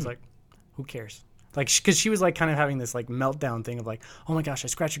 I was like, who cares? Like, because she was like kind of having this like meltdown thing of like, oh my gosh, I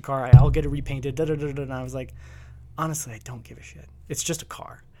scratched your car. I'll get it repainted. Da, da, da, da. And I was like, honestly, I don't give a shit. It's just a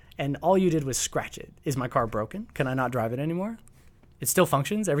car. And all you did was scratch it. Is my car broken? Can I not drive it anymore? It still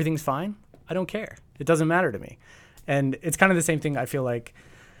functions. Everything's fine. I don't care. It doesn't matter to me. And it's kind of the same thing I feel like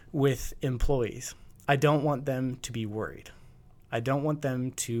with employees. I don't want them to be worried. I don't want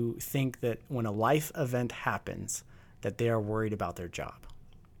them to think that when a life event happens that they are worried about their job.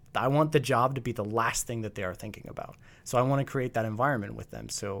 I want the job to be the last thing that they are thinking about. So I want to create that environment with them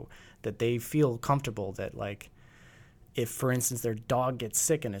so that they feel comfortable that, like, if, for instance, their dog gets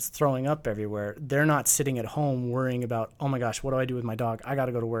sick and is throwing up everywhere, they're not sitting at home worrying about, oh my gosh, what do I do with my dog? I got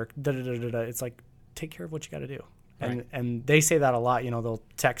to go to work. Da, da, da, da, da. It's like, take care of what you got to do. Right. And they say that a lot.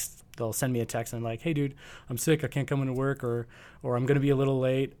 They'll send me a text and I'm like, hey, dude, I'm sick. I can't come into work or I'm going to be a little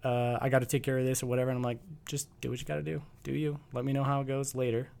late. I got to take care of this or whatever. And I'm like, just do what you got to do. Do you. Let me know how it goes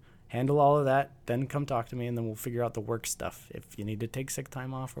later. Handle all of that, then come talk to me, and then we'll figure out the work stuff if you need to take sick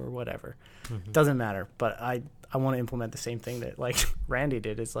time off or whatever. Mm-hmm. Doesn't matter. But I want to implement the same thing that, like, Randy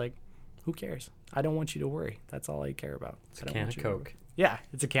did. It's like, who cares? I don't want you to worry. That's all I care about. It's a can of Coke. Yeah,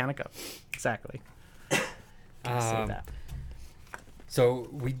 it's a can of Coke. Exactly. Say that. So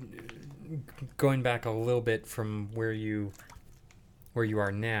going back a little bit from where you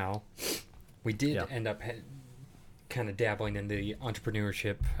are now, we did end up kind of dabbling in the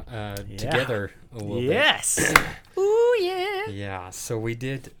entrepreneurship together a little bit. Yes. Ooh, yeah. Yeah. So we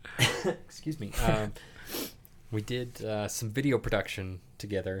did. Excuse me. We did some video production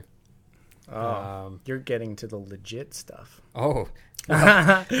together. Oh, you're getting to the legit stuff. Oh.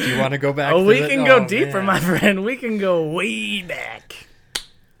 Well, do you want to go back? We can go deeper, my friend. We can go way back.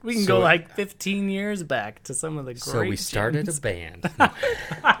 We can go like 15 years back to some of the great. So we started a band.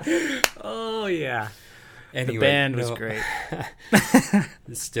 Oh yeah. Anyway, the band was great.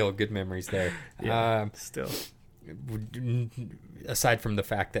 Still good memories there. Yeah, still. Aside from the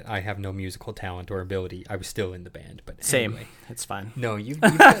fact that I have no musical talent or ability, I was still in the band. But same, anyway, it's fine. No, you've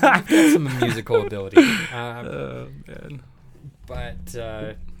got some musical ability. Oh man. But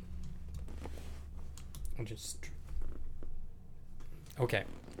I'll just. Okay,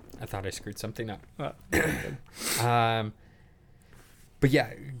 I thought I screwed something up. But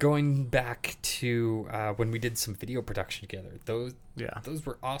yeah, going back to when we did some video production together, those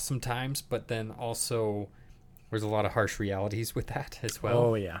were awesome times. But then also, there's a lot of harsh realities with that as well.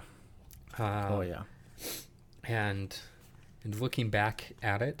 Oh yeah, And looking back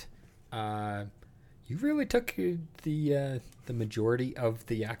at it, you really took the majority of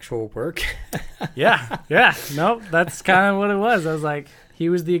the actual work. yeah. No, that's kind of what it was. I was like, he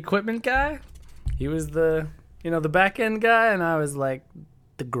was the equipment guy, he was the back end guy, and I was like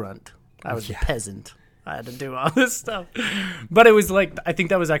the grunt. I was the peasant. I had to do all this stuff. But it was like, I think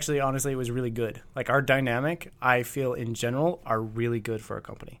that was actually, honestly, it was really good. Like, our dynamic, I feel in general, are really good for a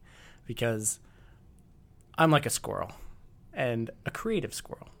company because I'm like a squirrel and a creative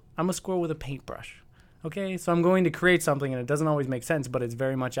squirrel. I'm a squirrel with a paintbrush. Okay, so I'm going to create something and it doesn't always make sense, but it's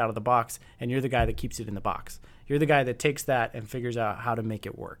very much out of the box, and you're the guy that keeps it in the box. You're the guy that takes that and figures out how to make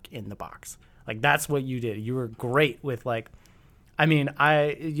it work in the box. Like, that's what you did. You were great with, like, I mean,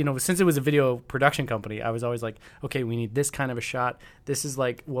 since it was a video production company, I was always like, okay, we need this kind of a shot. This is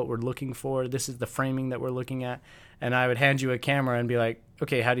like what we're looking for. This is the framing that we're looking at. And I would hand you a camera and be like,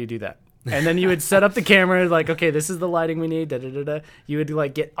 okay, how do you do that? And then you would set up the camera, like, okay, this is the lighting we need, da-da-da-da. You would,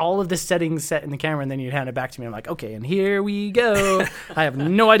 like, get all of the settings set in the camera, and then you'd hand it back to me. I'm like, okay, and here we go. I have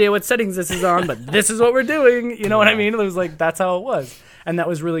no idea what settings this is on, but this is what we're doing. You know what I mean? It was like, that's how it was. And that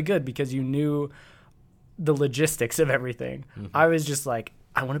was really good because you knew the logistics of everything. Mm-hmm. I was just like,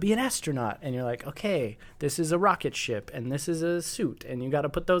 I want to be an astronaut. And you're like, okay, this is a rocket ship and this is a suit and you got to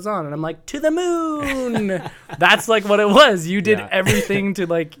put those on. And I'm like, to the moon. That's like what it was. You did everything to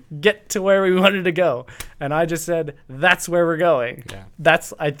like get to where we wanted to go. And I just said, that's where we're going. Yeah.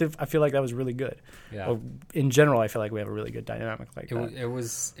 I feel like that was really good. Yeah. Well, in general, I feel like we have a really good dynamic like that. It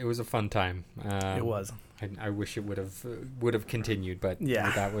was a fun time. It was. I wish it would have continued, but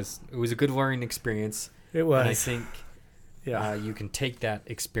it was a good learning experience. It was. And I think you can take that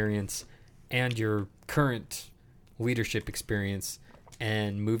experience and your current leadership experience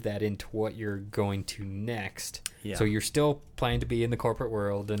and move that into what you're going to next. Yeah. So you're still planning to be in the corporate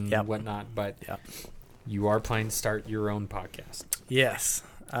world and whatnot, but you are planning to start your own podcast. Yes.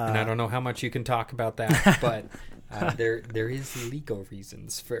 And I don't know how much you can talk about that, but there is legal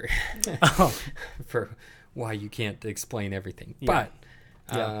reasons for for why you can't explain everything. Yeah.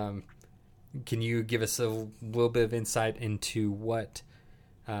 But can you give us a little bit of insight into what,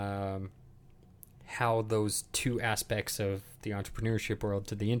 how those two aspects of the entrepreneurship world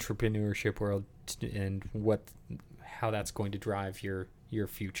to the intrapreneurship world, and how that's going to drive your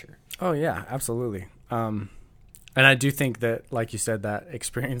future? Oh yeah, absolutely. And I do think that, like you said, that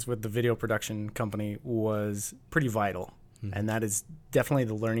experience with the video production company was pretty vital. Mm-hmm. And that is definitely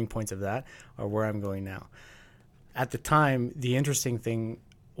the learning points of that are where I'm going now. At the time, the interesting thing,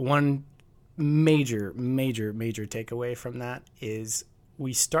 one major takeaway from that is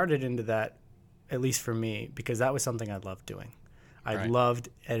we started into that, at least for me, because that was something I loved doing. I loved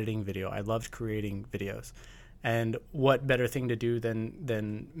editing video. I loved creating videos. And what better thing to do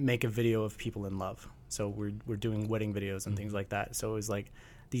than make a video of people in love? So we're doing wedding videos and things like that. So it was like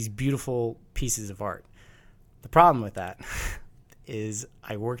these beautiful pieces of art. The problem with that is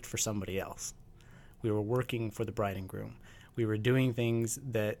I worked for somebody else. We were working for the bride and groom. We were doing things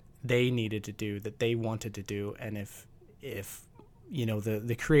that they needed to do, that they wanted to do. And if you know,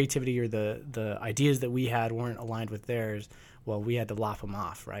 the creativity or the ideas that we had weren't aligned with theirs, well, we had to lop them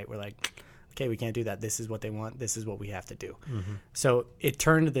off, right? We're like, okay, we can't do that. This is what they want. This is what we have to do. Mm-hmm. So it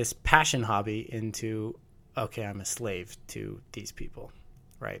turned this passion hobby into, okay, I'm a slave to these people,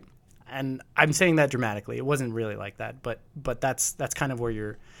 right? And I'm saying that dramatically. It wasn't really like that, but that's kind of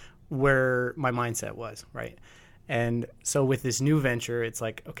where my mindset was, right? And so with this new venture, it's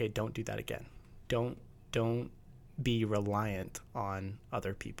like, okay, don't do that again. Don't be reliant on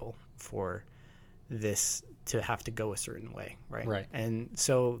other people for this to have to go a certain way, right? Right. And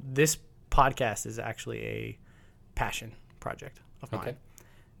so this podcast is actually a passion project of mine. Okay.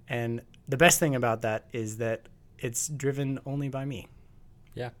 And the best thing about that is that it's driven only by me.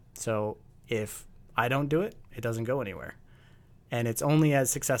 Yeah. So if I don't do it, it doesn't go anywhere. And it's only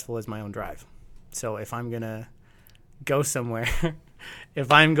as successful as my own drive. So if I'm going to go somewhere,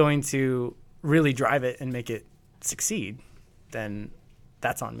 if I'm going to really drive it and make it succeed, then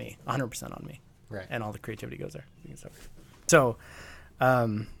that's on me, 100% on me. Right. And all the creativity goes there. So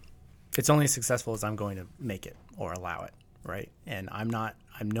it's only as successful as I'm going to make it or allow it, right? And I'm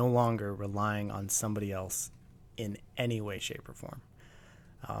no longer relying on somebody else in any way, shape, or form.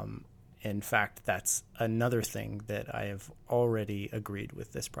 In fact, that's another thing that I have already agreed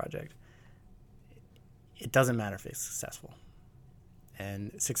with this project. It doesn't matter if it's successful.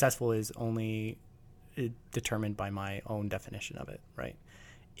 And successful is only determined by my own definition of it, right?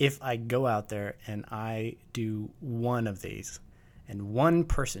 If I go out there and I do one of these, and one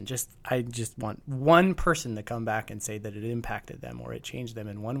person, I just want one person to come back and say that it impacted them or it changed them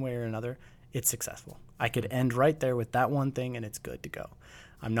in one way or another, it's successful. I could end right there with that one thing and it's good to go.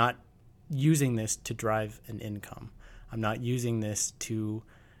 I'm not using this to drive an income. I'm not using this to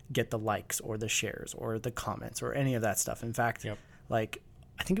get the likes or the shares or the comments or any of that stuff. In fact, like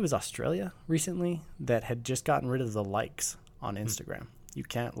I think it was Australia recently that had just gotten rid of the likes on Instagram. You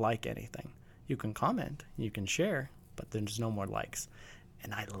can't like anything. You can comment, you can share, but there's no more likes.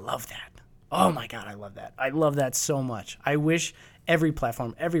 And I love that. Oh my God, I love that. I love that so much. I wish every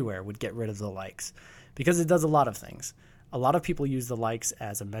platform everywhere would get rid of the likes because it does a lot of things. A lot of people use the likes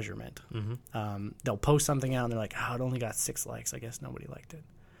as a measurement. Mm-hmm. They'll post something out and they're like, oh, it only got 6 likes. I guess nobody liked it.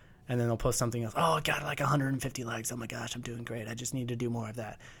 And then they'll post something else. Oh, it got like 150 likes. Oh my gosh, I'm doing great. I just need to do more of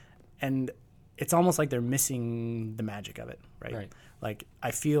that. And it's almost like they're missing the magic of it, right? Like,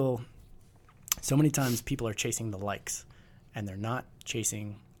 I feel so many times people are chasing the likes and they're not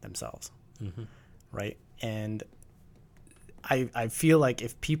chasing themselves, right? And I feel like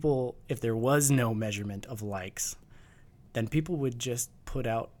if there was no measurement of likes, then people would just put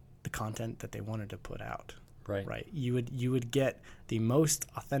out the content that they wanted to put out. Right. You would get the most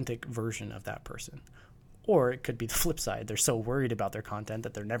authentic version of that person. Or it could be the flip side. They're so worried about their content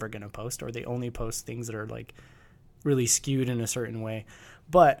that they're never going to post, or they only post things that are like really skewed in a certain way.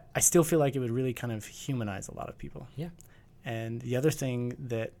 But I still feel like it would really kind of humanize a lot of people. Yeah. And the other thing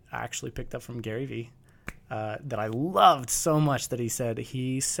that I actually picked up from Gary Vee that I loved so much that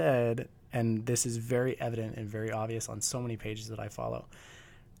he said, and this is very evident and very obvious on so many pages that I follow,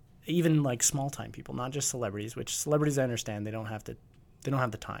 even like small time people, not just celebrities, which celebrities I understand, they don't have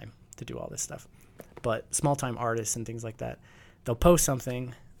the time to do all this stuff. But small time artists and things like that, they'll post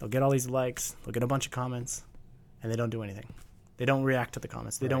something, they'll get all these likes, they'll get a bunch of comments, and they don't do anything. They don't react to the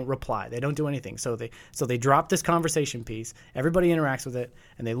comments. They don't reply. They don't do anything. So they drop this conversation piece. Everybody interacts with it,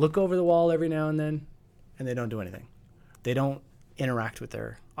 and they look over the wall every now and then, and they don't do anything. They don't interact with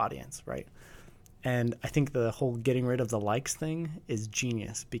their audience, right? And I think the whole getting rid of the likes thing is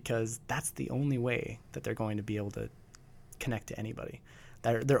genius, because that's the only way that they're going to be able to connect to anybody.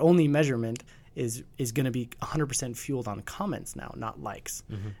 Their only measurement is going to be 100% fueled on comments now, not likes.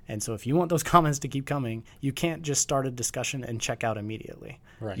 And so if you want those comments to keep coming, you can't just start a discussion and check out immediately.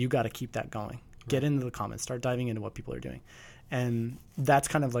 You got to keep that going. Get into the comments, start diving into what people are doing. And that's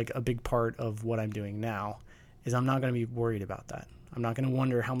kind of like a big part of what I'm doing now, is I'm not going to be worried about that. I'm not going to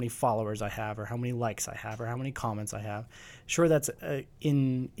wonder how many followers I have, or how many likes I have, or how many comments I have. Sure, that's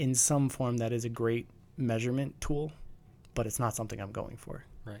in some form that is a great measurement tool, but it's not something I'm going for.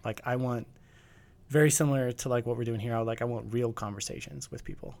 Like, I want, very similar to like what we're doing here, I want real conversations with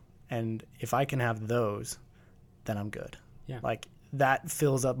people. And if I can have those, then I'm good. Like, that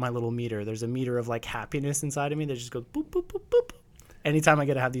fills up my little meter. There's a meter of like happiness inside of me that just goes boop, boop, boop, boop. Anytime I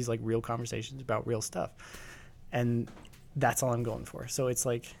get to have these like real conversations about real stuff. And that's all I'm going for. So it's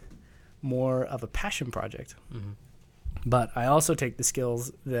like more of a passion project. But I also take the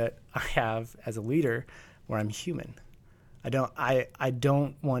skills that I have as a leader, where I'm human. I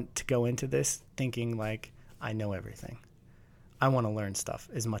don't want to go into this thinking like I know everything. I want to learn stuff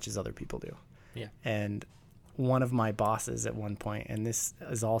as much as other people do. And one of my bosses at one point, and this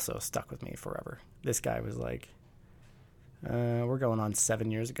is also stuck with me forever, this guy was like, we're going on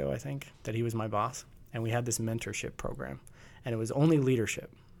 7 years ago, I think, that he was my boss. And we had this mentorship program, and it was only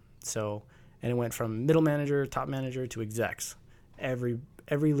leadership. So, and it went from middle manager, top manager, to execs. Every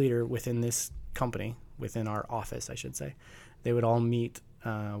leader within this company, within our office, I should say, they would all meet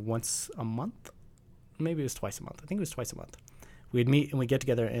once a month. Maybe it was twice a month. I think it was twice a month. We'd meet and we'd get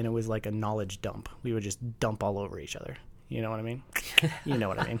together, and it was like a knowledge dump. We would just dump all over each other. You know what I mean? You know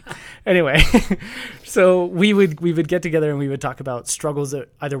what I mean. Anyway, so we would get together and we would talk about struggles that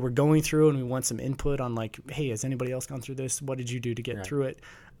either we're going through, and we want some input on like, hey, has anybody else gone through this? What did you do to get through it?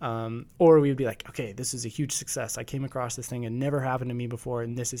 Or we would be like, okay, this is a huge success. I came across this thing and never happened to me before,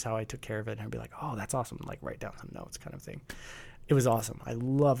 and this is how I took care of it. And I'd be like, oh, that's awesome. Like, write down some notes kind of thing. It was awesome. I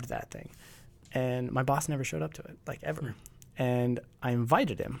loved that thing. And my boss never showed up to it, like, ever. And I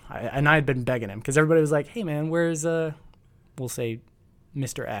invited him. I had been begging him, because everybody was like, hey, man, where's we'll say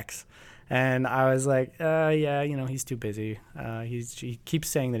Mr. X. And I was like, yeah, he's too busy. He keeps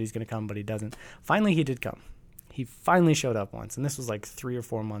saying that he's going to come, but he doesn't. Finally, he did come. He finally showed up once, and this was like 3 or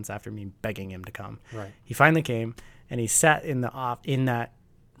 4 months after me begging him to come. He finally came, and he sat in that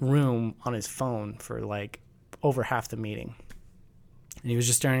room on his phone for like over half the meeting. And he was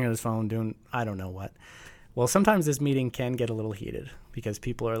just staring at his phone doing I don't know what. Well, sometimes this meeting can get a little heated, because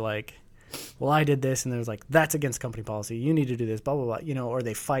people are like, well, I did this, and there's like, that's against company policy. You need to do this, blah, blah, blah, or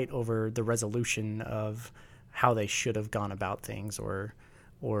they fight over the resolution of how they should have gone about things, or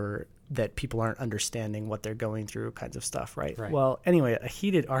that people aren't understanding what they're going through, kinds of stuff, right? Well, anyway, a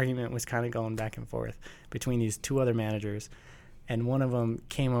heated argument was kind of going back and forth between these two other managers, and one of them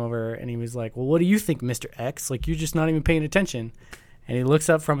came over, and he was like, well, what do you think, Mr. X? Like, you're just not even paying attention. And he looks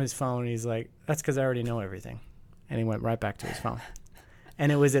up from his phone, and he's like, that's because I already know everything. And he went right back to his phone.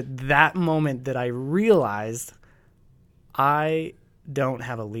 And it was at that moment that I realized I don't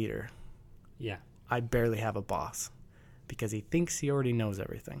have a leader. I barely have a boss, because he thinks he already knows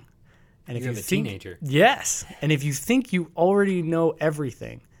everything. And if you have a teenager. Yes. And if you think you already know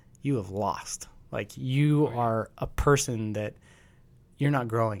everything, you have lost. Like, you are a person that you're not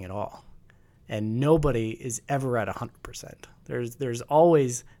growing at all. And nobody is ever at 100%. There's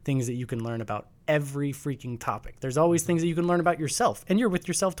always things that you can learn about every freaking topic. There's always things that you can learn about yourself, and you're with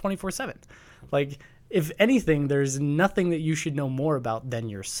yourself 24/7. Like, if anything, there's nothing that you should know more about than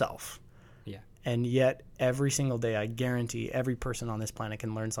yourself. Yeah. And yet, every single day, I guarantee every person on this planet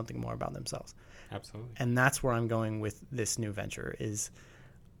can learn something more about themselves. Absolutely. And that's where I'm going with this new venture is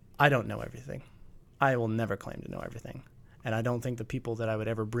I don't know everything. I will never claim to know everything. And I don't think the people that I would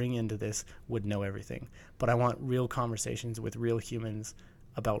ever bring into this would know everything. But I want real conversations with real humans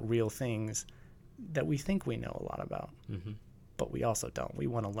about real things that we think we know a lot about. Mm-hmm. But we also don't. We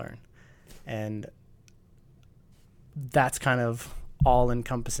want to learn. And that's kind of all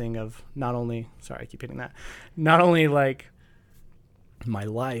encompassing of not only, sorry, I keep hitting that, not only like my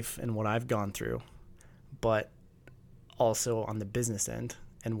life and what I've gone through, but also on the business end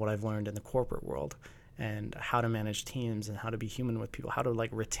and what I've learned in the corporate world and how to manage teams and how to be human with people, how to like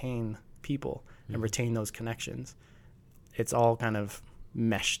retain people and retain those connections. It's all kind of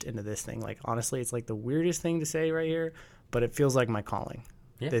meshed into this thing. Like, honestly, it's like the weirdest thing to say right here, but it feels like my calling.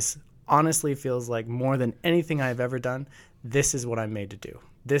 Yeah. This honestly feels like more than anything I've ever done. This is what I'm made to do.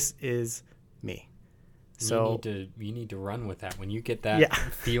 This is me. So you need to run with that. When you get that Yeah.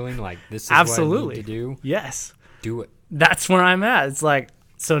 feeling like this is Absolutely. what I need to do, yes, do it. that's where I'm at. It's like,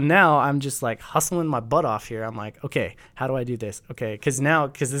 so now I'm just like hustling my butt off here. I'm like, okay, how do I do this? Okay, because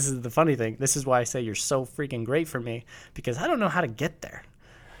this is the funny thing. This is why I say you're so freaking great for me, because I don't know how to get there.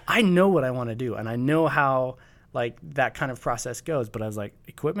 I know what I want to do, and I know how like that kind of process goes. But I was like,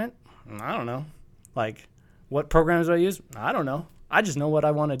 equipment? I don't know. Like, what programs do I use? I don't know. I just know what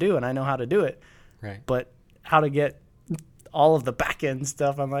I want to do, and I know how to do it. Right. But how to get all of the back end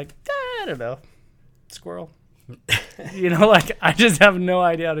stuff, I'm like, I don't know. Squirrel. Like I just have no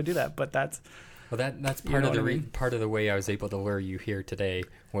idea how to do that. But that's that's You part know of the what I mean? part of the way I was able to lure you here today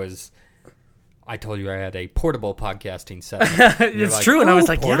was I told you I had a portable podcasting setup. it's true. And I was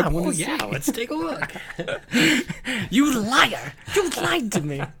like, yeah, I portable? want to Yeah, let's take a look. You liar. You lied to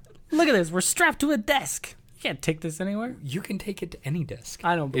me. Look at this. We're strapped to a desk. You can't take this anywhere. You can take it to any desk.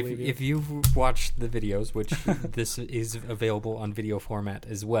 I don't believe you. If you've watched the videos, which this is available on video format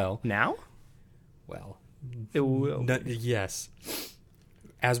as well. Now? Well, It will. yes.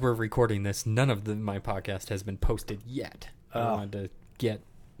 As we're recording this, none of my podcast has been posted yet. I Oh. wanted to get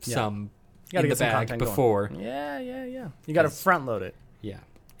Yeah. some You gotta in the get some bag content before. going. Yeah. You got to front load it. Yeah.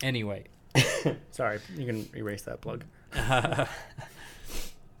 Anyway. Sorry, you can erase that plug.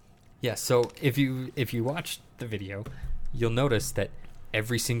 Yeah, so if you watch the video, you'll notice that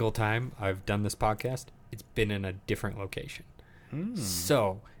every single time I've done this podcast, it's been in a different location.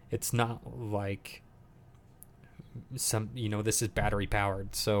 So it's not like this is battery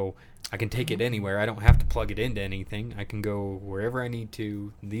powered, so I can take it anywhere. I don't have to plug it into anything. I can go wherever I need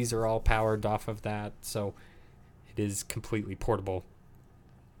to. These are all powered off of that, so it is completely portable.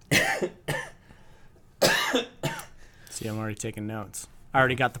 See, I'm already taking notes. I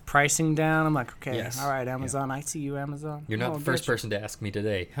already got the pricing down. I'm like, okay, Yes. all right, Amazon. I see you, Amazon. You're not Oh, the first gotcha. person to ask me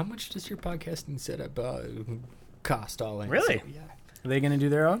today, how much does your podcasting setup cost all in? Really? So, yeah. Are they going to do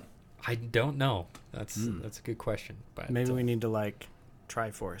their own? I don't know. That's a good question. But Maybe we need to like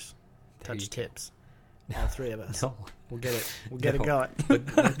Triforce, There you touch go. tips. All three of us. No. We'll get it. We'll get it No. going.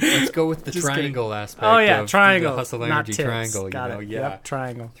 Let's go with the Just kidding. triangle aspect. Oh yeah, of triangle. The hustle not energy tips. triangle. Got it. Yeah. Yep,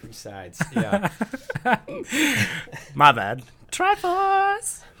 triangle. 3 sides. Yeah. My bad.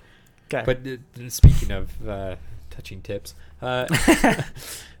 Triforce. Okay. But speaking of touching tips,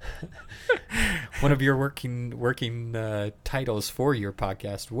 one of your working titles for your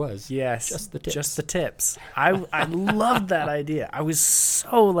podcast was yes, Just the Tips. Just the tips. I loved that idea. I was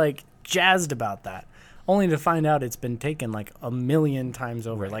so like jazzed about that. Only to find out it's been taken like a million times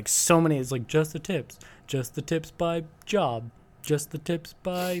over. Right. Like so many. It's like Just the Tips. Just the Tips by Job. Just the Tips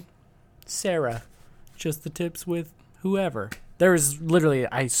by Sarah. Just the Tips with whoever. There was literally,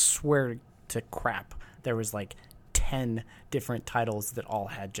 I swear to crap, there was like 10 different titles that all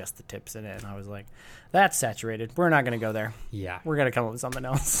had Just the Tips in it. And I was like, that's saturated. We're not going to go there. Yeah. We're going to come up with something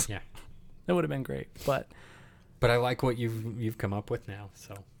else. Yeah. That would have been great. But But I like what you've come up with now.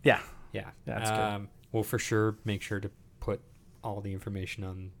 So yeah. yeah, That's good. We'll for sure make sure to put all the information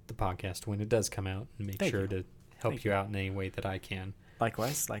on the podcast when it does come out, and make Thank sure you. to help Thank you out in any way that I can.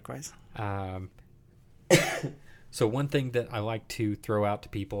 Likewise. So one thing that I like to throw out to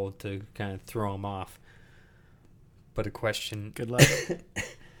people to kind of throw them off, but a question. Good luck.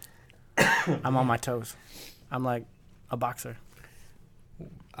 I'm on my toes. I'm like a boxer.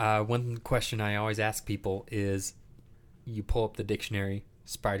 One question I always ask people is, you pull up the dictionary,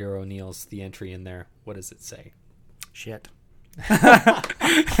 Spider O'Neill's the entry in there. What does it say? Shit.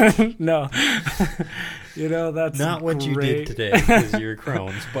 No. That's not what you great. did today because you're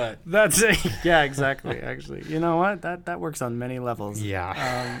Crohn's, but That's it. Yeah, exactly. Actually, you know what? That works on many levels.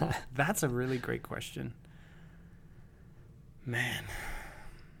 yeah. That's a really great question. Man.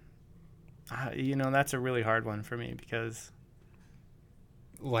 That's a really hard one for me because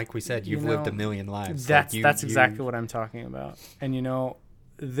Like we said, you've lived a million lives. that's exactly what I'm talking about. And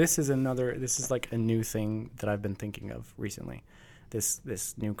this is like a new thing that I've been thinking of recently.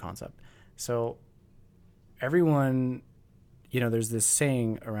 This new concept. So everyone, there's this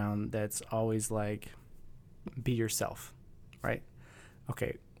saying around that's always like, be yourself, right?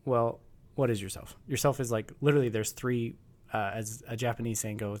 Okay, well, what is yourself? Yourself is like, literally there's three, as a Japanese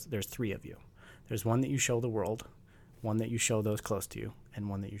saying goes, there's three of you. There's one that you show the world, one that you show those close to you, and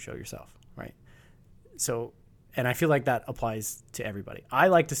one that you show yourself, right? So, and I feel like that applies to everybody. I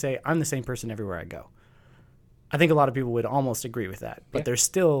like to say I'm the same person everywhere I go. I think a lot of people would almost agree with that, but there's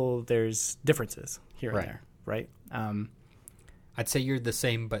differences here and there, right? I'd say you're the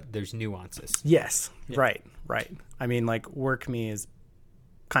same, but there's nuances. Yes, yeah. Right. I mean, like work me is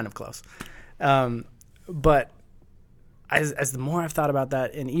kind of close. But as the more I've thought about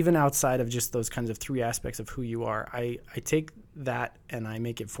that, and even outside of just those kinds of three aspects of who you are, I take that and I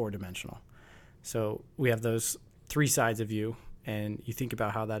make it 4-dimensional. So we have those three sides of you, and you think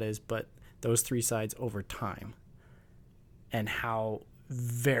about how that is, but those three sides over time and how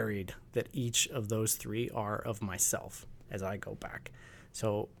varied that each of those three are of myself as I go back.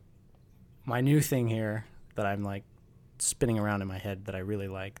 So my new thing here that I'm like spinning around in my head that I really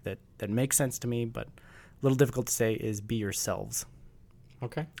like, that makes sense to me, but a little difficult to say, is be yourselves.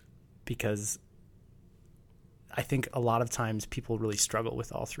 Okay. Because I think a lot of times people really struggle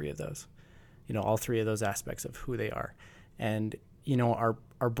with all three of those, all three of those aspects of who they are. And,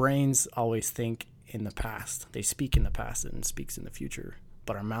 our brains always think in the past. They speak in the past and speaks in the future,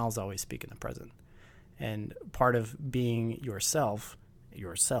 but our mouths always speak in the present. And part of being yourselves,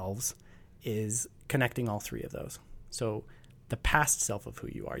 is connecting all three of those. So the past self of who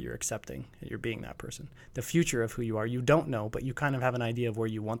you are, you're accepting, you're being that person. The future of who you are, you don't know, but you kind of have an idea of where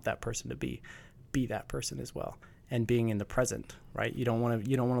you want that person to be that person as well. And being in the present, right? You don't want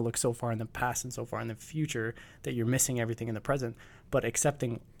to look so far in the past and so far in the future that you're missing everything in the present, but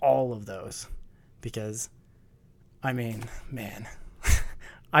accepting all of those. Because, I mean, man,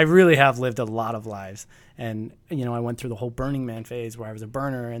 I really have lived a lot of lives. And, I went through the whole Burning Man phase where I was a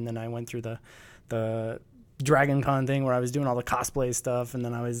burner, and then I went through the Dragon Con thing where I was doing all the cosplay stuff, and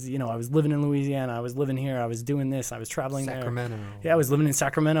then I was living in Louisiana, I was living here, I was doing this, I was traveling Sacramento. there. Yeah, I was living in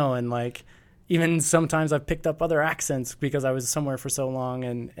Sacramento, and like even sometimes I've picked up other accents because I was somewhere for so long,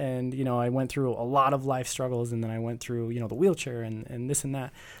 and I went through a lot of life struggles, and then I went through the wheelchair and this and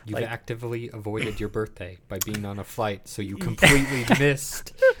that. You've actively avoided your birthday by being on a flight, so you completely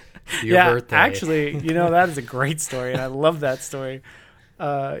missed your birthday. Actually, that is a great story, and I love that story.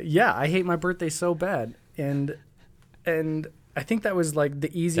 I hate my birthday so bad, and I think that was like the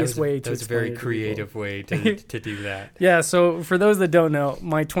easiest way to. That's a very creative way to do that. Yeah. So for those that don't know,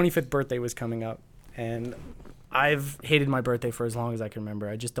 my 25th birthday was coming up, and I've hated my birthday for as long as I can remember.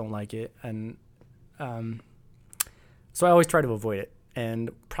 I just don't like it, and so I always try to avoid it. And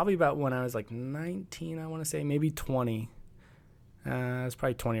probably about when I was like 19, I want to say, maybe 20. It was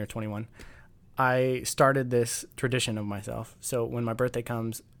probably 20 or 21. I started this tradition of myself. So when my birthday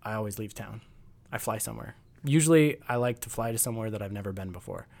comes, I always leave town. I fly somewhere. Usually I like to fly to somewhere that I've never been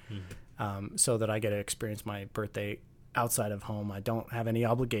before, so that I get to experience my birthday outside of home. I don't have any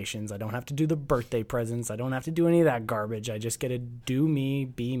obligations. I don't have to do the birthday presents. I don't have to do any of that garbage. I just get to do me,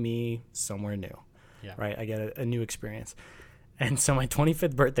 be me, somewhere new. Yeah. Right? I get a new experience. And so my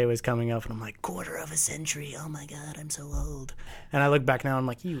 25th birthday was coming up, and I'm like, quarter of a century. Oh, my God, I'm so old. And I look back now, and I'm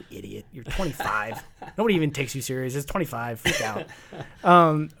like, you idiot. You're 25. Nobody even takes you serious. It's 25. Freak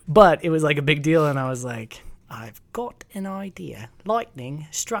out. But it was like a big deal, and I was like, I've got an idea. Lightning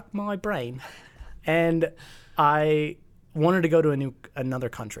struck my brain. And I wanted to go to another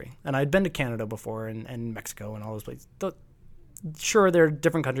country. And I'd been to Canada before and Mexico and all those places. Sure, they're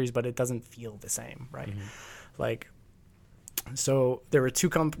different countries, but it doesn't feel the same, right? Mm-hmm. So there were two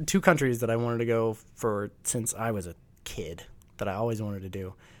countries that I wanted to go for since I was a kid that I always wanted to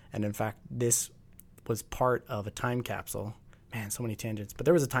do. And in fact, this was part of a time capsule. Man, so many tangents. But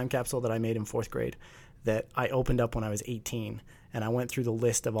there was a time capsule that I made in 4th grade that I opened up when I was 18. And I went through the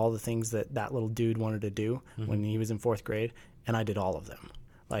list of all the things that little dude wanted to do when he was in 4th grade. And I did all of them.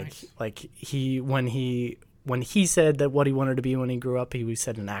 Nice. When he said that what he wanted to be when he grew up, he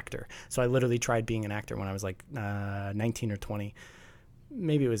said an actor. So I literally tried being an actor when I was like 19 or 20.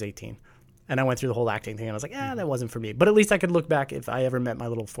 Maybe it was 18. And I went through the whole acting thing, and I was like, that wasn't for me. But at least I could look back if I ever met my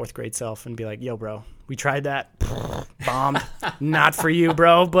little 4th grade self and be like, yo, bro, we tried that. Bombed. Not for you,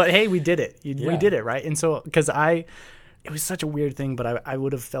 bro. But, hey, we did it. We did it, right? And so, because it was such a weird thing, but I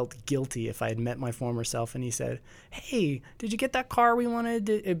would have felt guilty if I had met my former self and he said, hey, did you get that car we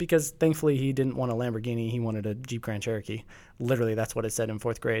wanted? Because thankfully he didn't want a Lamborghini. He wanted a Jeep Grand Cherokee. Literally, that's what it said in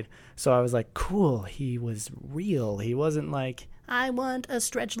 4th grade. So I was like, cool. He was real. He wasn't like, I want a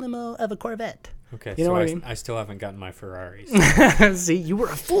stretch limo of a Corvette. Okay, you know so what I mean? I still haven't gotten my Ferraris. See, you were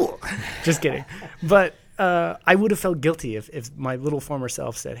a fool. Just kidding. But I would have felt guilty if my little former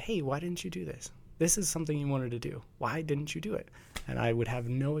self said, hey, why didn't you do this? This is something you wanted to do. Why didn't you do it? And I would have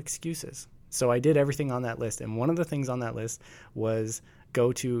no excuses. So I did everything on that list. And one of the things on that list was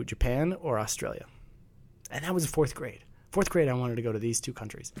go to Japan or Australia. And that was 4th grade. 4th grade, I wanted to go to these 2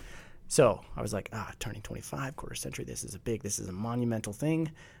 countries. So I was like, turning 25, quarter century, this is a monumental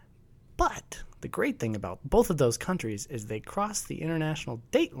thing. But the great thing about both of those countries is they cross the international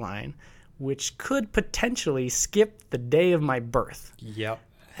date line, which could potentially skip the day of my birth. Yep.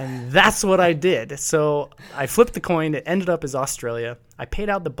 And that's what I did. So I flipped the coin. It ended up as Australia. I paid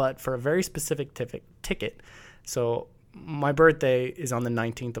out the butt for a very specific ticket. So my birthday is on the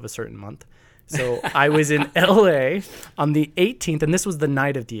 19th of a certain month. So I was in LA on the 18th, and this was the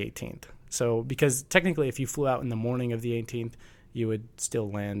night of the 18th. So because technically if you flew out in the morning of the 18th, you would still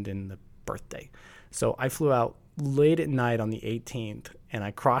land in the birthday. So I flew out late at night on the 18th, and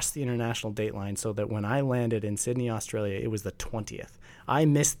I crossed the international date line so that when I landed in Sydney, Australia, it was the 20th. I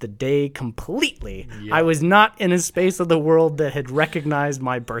missed the day completely. Yep. I was not in a space of the world that had recognized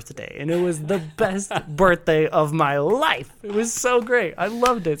my birthday, and it was the best birthday of my life. It was so great. I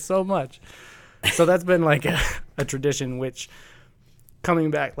loved it so much. So that's been like a tradition, which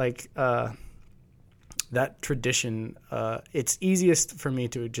coming back, like that tradition, it's easiest for me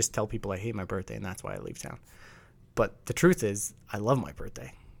to just tell people I hate my birthday, and that's why I leave town. But the truth is, I love my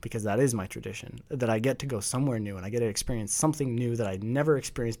birthday because that is my tradition, that I get to go somewhere new and I get to experience something new that I'd never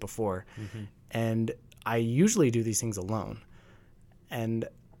experienced before. Mm-hmm. And I usually do these things alone. And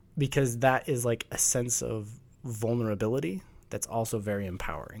because that is like a sense of vulnerability that's also very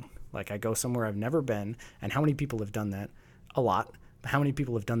empowering. Like I go somewhere I've never been, and how many people have done that? A lot. How many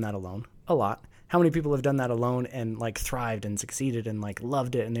people have done that alone? A lot. How many people have done that alone and like thrived and succeeded and like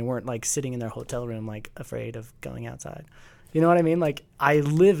loved it, and they weren't like sitting in their hotel room like afraid of going outside? You know what I mean? Like I've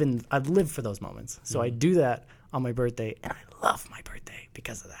lived for those moments. So mm-hmm. I do that on my birthday, and I love my birthday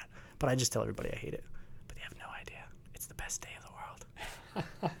because of that. But I just tell everybody I hate it. But they have no idea. It's the best day of the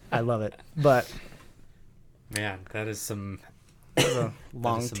world. I love it. But man, that is some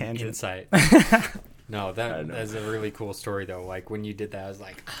long tangent. Insight. No, that's a really cool story though. Like when you did that, I was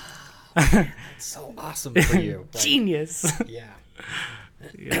like, it's so awesome for you. Like, genius.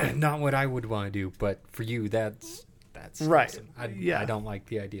 Yeah. Not what I would want to do, but for you, that's right. Awesome. I don't like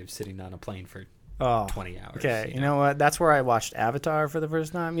the idea of sitting on a plane for 20 hours. Okay, you know what? That's where I watched Avatar for the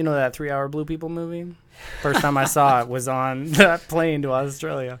first time. You know that 3-hour Blue People movie? First time I saw it was on that plane to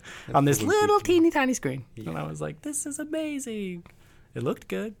Australia on this little teeny tiny screen. Yeah. And I was like, this is amazing. It looked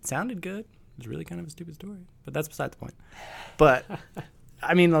good. Sounded good. It was really kind of a stupid story. But that's beside the point. But,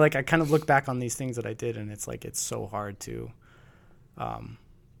 I mean, like, I kind of look back on these things that I did, and it's like, it's so hard to, I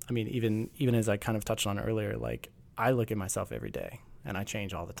mean, even as I kind of touched on earlier, like, I look at myself every day, and I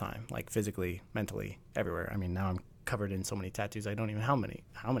change all the time, like physically, mentally, everywhere. I mean, now I'm covered in so many tattoos, I don't even know how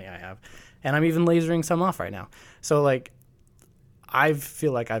many I have. And I'm even lasering some off right now. So, like, I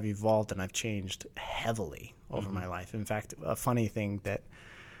feel like I've evolved and I've changed heavily over my life. In fact, a funny thing that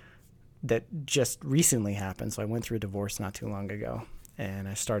just recently happened. So I went through a divorce not too long ago, and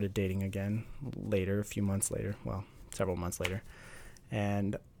I started dating again later, several months later.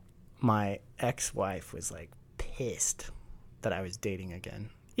 And my ex-wife was like pissed that I was dating again.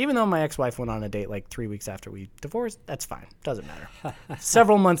 Even though my ex-wife went on a date like 3 weeks after we divorced, that's fine. Doesn't matter.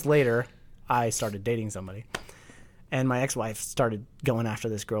 Several months later, I started dating somebody. And my ex-wife started going after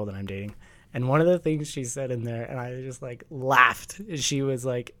this girl that I'm dating. And one of the things she said in there, and I just like laughed, she was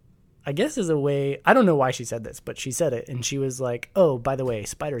like, I guess as a way, I don't know why she said this, but she said it. And she was like, oh, by the way,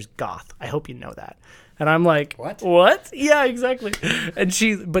 Spider's goth. I hope you know that. And I'm like, what? Yeah, exactly. And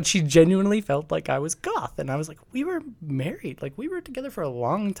she genuinely felt like I was goth. And I was like, we were married. Like, we were together for a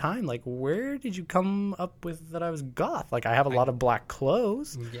long time. Like, where did you come up with that I was goth? Like, I have a lot of black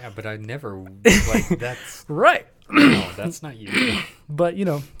clothes. Yeah, but I never, like, that's... Right. No, that's not you. But, you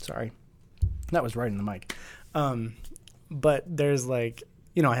know, sorry. That was right in the mic. But there's, like,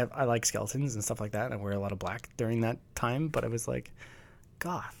 you know, I like skeletons and stuff like that. And I wear a lot of black during that time. But I was like,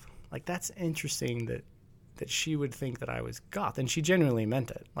 goth. Like, that's interesting that she would think that I was goth. And she genuinely meant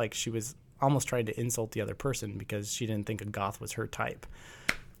it. Like, she was almost tried to insult the other person because she didn't think a goth was her type.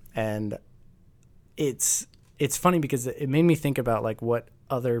 And it's funny because it made me think about like what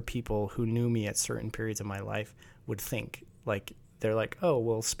other people who knew me at certain periods of my life would think. Like they're like, oh,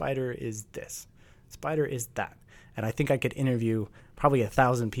 well, Spider is this, Spider is that. And I think I could interview probably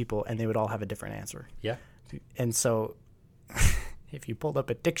 1,000 people and they would all have a different answer. Yeah. And so if you pulled up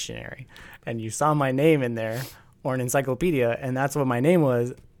a dictionary and you saw my name in there or an encyclopedia and that's what my name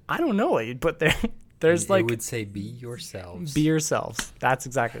was, I don't know what you'd put there. There's like, it would say be yourselves. Be yourselves. That's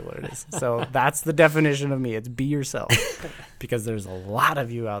exactly what it is. So that's the definition of me. It's be yourself, because there's a lot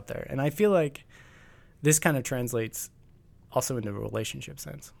of you out there. And I feel like this kind of translates also in the relationship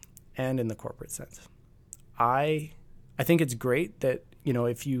sense and in the corporate sense. I think it's great that, you know,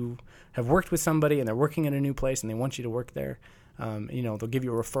 if you have worked with somebody and they're working in a new place and they want you to work there, you know, they'll give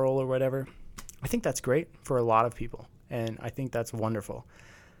you a referral or whatever. I think that's great for a lot of people. And I think that's wonderful.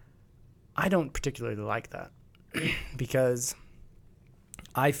 I don't particularly like that because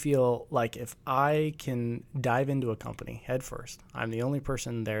I feel like if I can dive into a company head first, I'm the only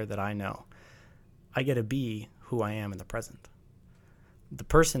person there that I know, I get to be who I am in the present. The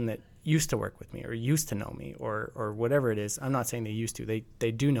person that used to work with me or used to know me or whatever it is, I'm not saying they used to.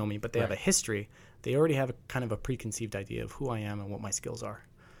 They do know me, but they have a history. They already have a kind of a preconceived idea of who I am and what my skills are.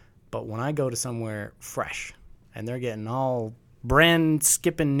 But when I go to somewhere fresh and they're getting all brand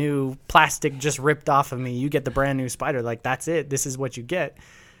skipping new plastic just ripped off of me, you get the brand new Spider, like that's it, this is what you get.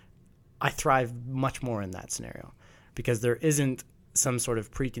 I thrive much more in that scenario because there isn't some sort of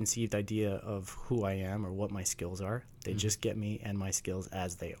preconceived idea of who I am or what my skills are. They just get me and my skills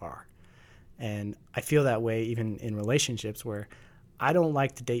as they are. And I feel that way even in relationships where I don't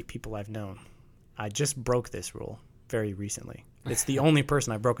like to date people I've known. I just broke this rule very recently. It's the only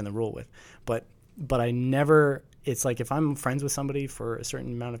person I've broken the rule with. But I never, it's like if I'm friends with somebody for a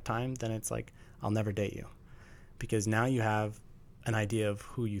certain amount of time, then it's like I'll never date you. Because now you have an idea of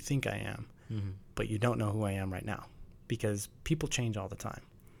who you think I am, but you don't know who I am right now. Because people change all the time.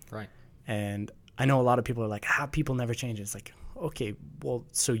 Right. And I know a lot of people are like, people never change. It's like, okay, well,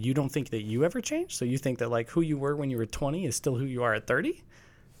 so you don't think that you ever change? So you think that like who you were when you were 20 is still who you are at 30?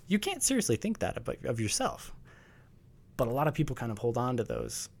 You can't seriously think that of yourself. But a lot of people kind of hold on to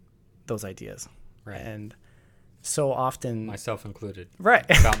those ideas. Right. And so often, myself included. Right.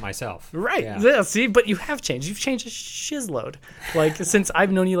 About myself. Right. Yeah. See, but you have changed. You've changed a shizload. Like since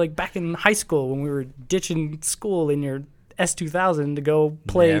I've known you, like back in high school when we were ditching school in your S2000 to go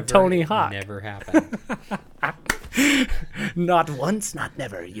play Tony Hawk. Never happened. Not once, not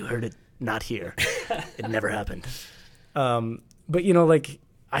never. You heard it not here. It never happened. But you know, like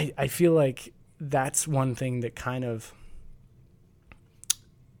I feel like that's one thing that kind of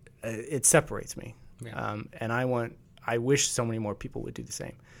it separates me. Yeah. And I wish so many more people would do the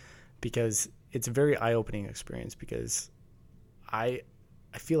same, because it's a very eye-opening experience, because I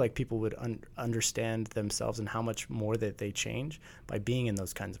feel like people would understand themselves and how much more that they change by being in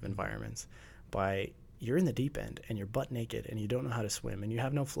those kinds of environments. By you're in the deep end and you're butt naked and you don't know how to swim and you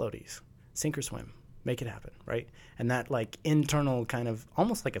have no floaties. Sink or swim. Make it happen, right? And that like internal kind of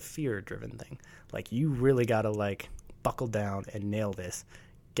almost like a fear-driven thing. Like you really got to like buckle down and nail this.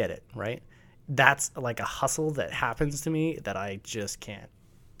 Get it, right? That's like a hustle that happens to me that I just can't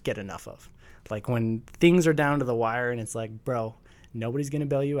get enough of. Like when things are down to the wire and it's like, bro, nobody's going to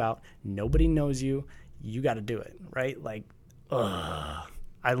bail you out. Nobody knows you. You got to do it, right? Like,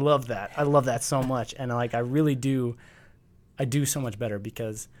 I love that. I love that so much. And like, I really do. I do so much better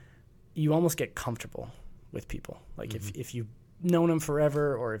because you almost get comfortable with people. Like if you've known them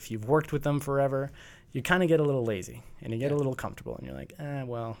forever or if you've worked with them forever, you kind of get a little lazy and you get a little comfortable and you're like,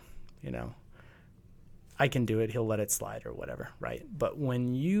 well, you know, I can do it. He'll let it slide or whatever, right? But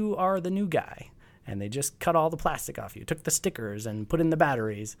when you are the new guy and they just cut all the plastic off you, took the stickers and put in the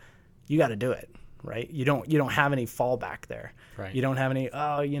batteries, you got to do it, right? You don't have any fallback there. Right. You don't have any,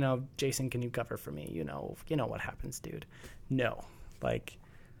 Jason, can you cover for me? You know what happens, dude. No. Like,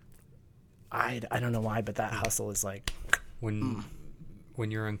 I don't know why, but that hustle is like... When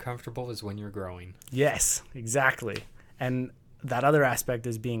you're uncomfortable is when you're growing. Yes, exactly. And that other aspect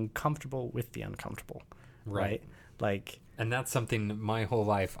is being comfortable with the uncomfortable, right? Like, and that's something my whole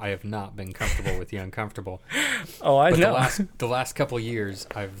life I have not been comfortable with the uncomfortable. Oh, I know. The last couple of years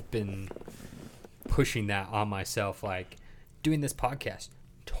I've been pushing that on myself, like doing this podcast,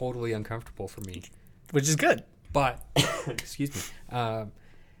 totally uncomfortable for me. Which is good. But, excuse me,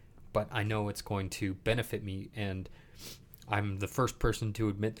 but I know it's going to benefit me, and I'm the first person to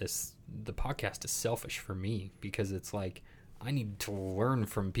admit this. The podcast is selfish for me because it's like I need to learn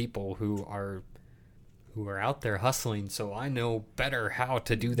from people who who are out there hustling, so I know better how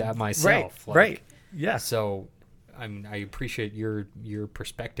to do that myself. Right. Yeah. So, I mean, I appreciate your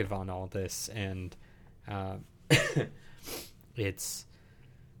perspective on all this, and it's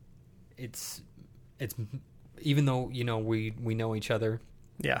even though we know each other,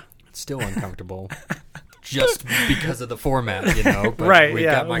 Yeah. it's still uncomfortable. Just because of the format, but right, we've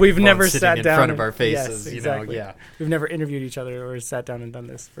yeah. got We've never sitting sat in down front of our faces, yes, exactly. Yeah. We've never interviewed each other or sat down and done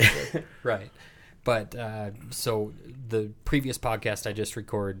this for sure. Right. But so the previous podcast I just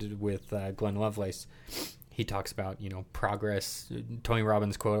recorded with Glenn Lovelace, he talks about progress. Tony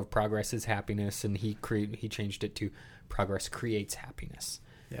Robbins' quote of "Progress is happiness," and he changed it to "Progress creates happiness."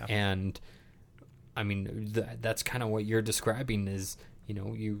 Yeah. And I mean that's kind of what you're describing is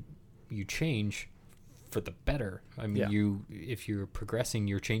you change for the better. I mean, if you're progressing,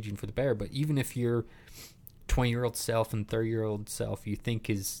 you're changing for the better. But even if your 20-year-old self and 30-year-old self you think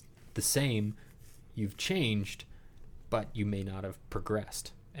is the same, you've changed, but you may not have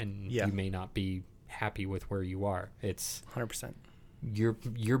progressed, and you may not be happy with where you are. It's 100%.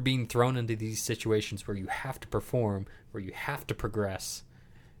 You're being thrown into these situations where you have to perform, where you have to progress,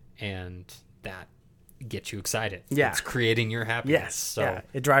 and that gets you excited. Yeah. It's creating your happiness. Yes. So yeah.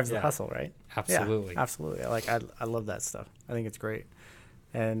 It drives the hustle, right? Absolutely. Yeah, absolutely. I love that stuff. I think it's great.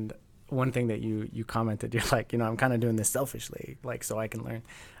 And one thing that you commented, you're like, I'm kind of doing this selfishly, like, so I can learn.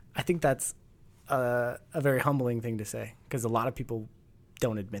 I think that's a very humbling thing to say, because a lot of people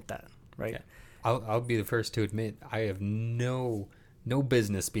don't admit that, right? Yeah. I'll be the first to admit I have no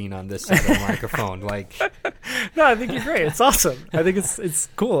business being on this side of the microphone. Like, no, I think you're great. It's awesome. I think it's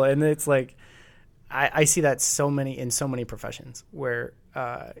cool, and it's like I see that in so many professions where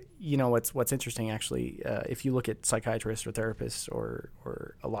what's interesting actually, if you look at psychiatrists or therapists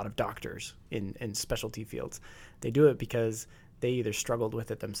or a lot of doctors in specialty fields, they do it because they either struggled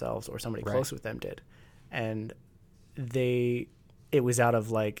with it themselves or somebody close with them did, and it was out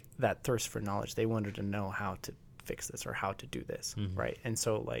of like that thirst for knowledge. They wanted to know how to fix this or how to do this, right? And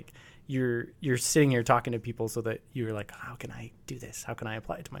so like you're sitting here talking to people so that you're like, how can I do this? How can I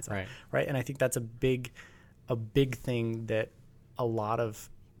apply it to myself? Right? And I think that's a big thing that a lot of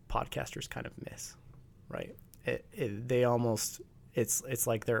podcasters kind of miss, right? They almost it's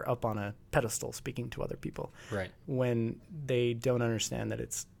like they're up on a pedestal speaking to other people, right? When they don't understand that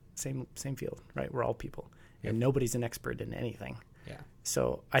it's same field, right? We're all people, and nobody's an expert in anything. Yeah.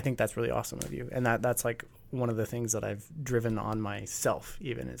 So I think that's really awesome of you, and that's like one of the things that I've driven on myself.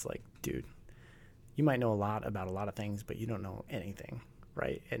 Even is like, dude, you might know a lot about a lot of things, but you don't know anything,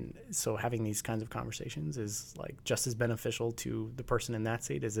 right? And so having these kinds of conversations is like just as beneficial to the person in that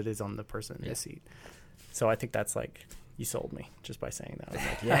seat as it is on the person in this seat. So I think that's like, you sold me just by saying that. I was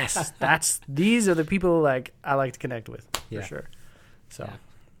like, yes, these are the people like I like to connect with for sure. So. Yeah.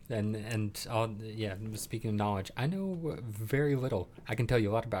 And speaking of knowledge, I know very little. I can tell you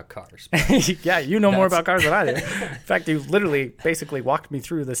a lot about cars. Yeah, you know more about cars than I do. In fact, you literally basically walked me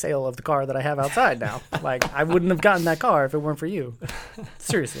through the sale of the car that I have outside now. Like, I wouldn't have gotten that car if it weren't for you.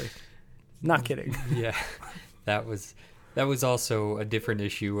 Seriously. Not kidding. Yeah. That was also a different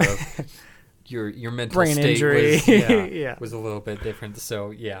issue of your mental brain state injury. was a little bit different.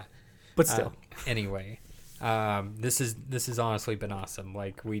 So, yeah. But still. Anyway. This has honestly been awesome.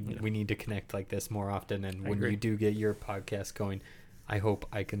 Like we need to connect like this more often. And when you do get your podcast going, I hope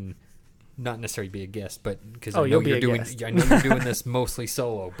I can not necessarily be a guest, but because I know you're doing this mostly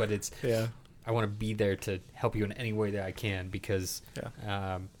solo. But it's I want to be there to help you in any way that I can because,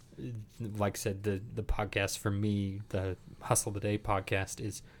 like I said, the podcast for me, the Hustle Today podcast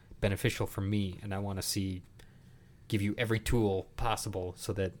is beneficial for me, and I want to give you every tool possible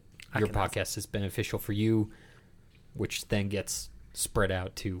so that your podcast is beneficial for you, which then gets spread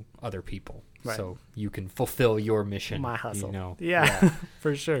out to other people. Right. So you can fulfill your mission. My hustle. Yeah.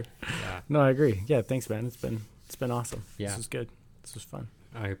 For sure. Yeah. No, I agree. Yeah, thanks, man. It's been awesome. Yeah. This was good. This was fun.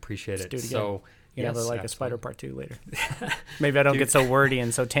 I appreciate it. Do it again. So you can have a Spider Part 2 later. Maybe I don't get so wordy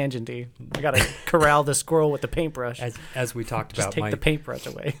and so tangenty. I got to corral the squirrel with the paintbrush. As we talked about. Just take the paintbrush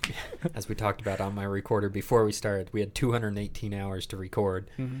away. As we talked about on my recorder before we started, we had 218 hours to record.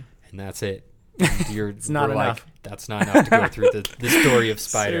 Mm-hmm. And that's it. It's not enough. Like, that's not enough to go through the story of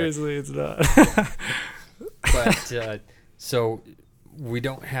Spider. Seriously, it's not. But so we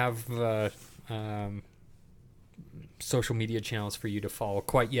don't have social media channels for you to follow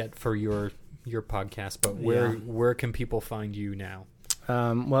quite yet for your podcast. But where can people find you now?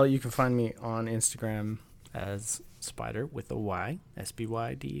 Well, you can find me on Instagram as Spider with a Y,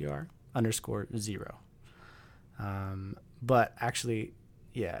 SBYDER _0. But actually.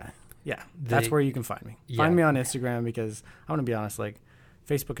 Yeah, that's where you can find me. Find me on Instagram because I want to be honest, like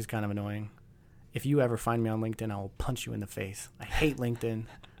Facebook is kind of annoying, if you ever find me on LinkedIn, I will punch you in the face. I hate LinkedIn.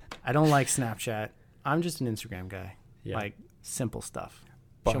 I don't like Snapchat. I'm just an Instagram guy. Yeah. Like simple stuff.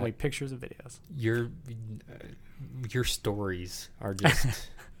 But Show me pictures of videos. Your stories are just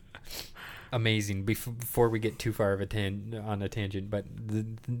amazing. Before we get too far of on a tangent, but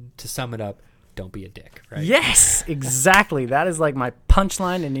to sum it up, don't be a dick, right? Yes, exactly. That is like my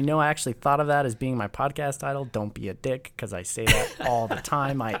punchline. And I actually thought of that as being my podcast title, Don't Be a Dick, because I say that all the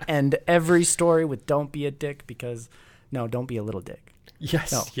time. I end every story with don't be a dick because, no, don't be a little dick.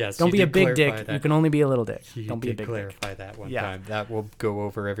 Yes, No, yes. don't you be a did big dick. clarify that. You can only be a little dick. You Don't be a did big clarify dick. that one Yeah. time. That will go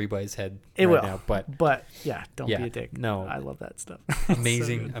over everybody's head It right will. now. But yeah, don't be a dick. no. I love that stuff.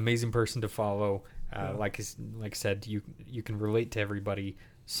 amazing, So amazing person to follow. Like I said, you can relate to everybody.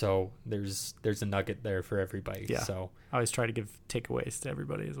 So there's a nugget there for everybody. Yeah. So I always try to give takeaways to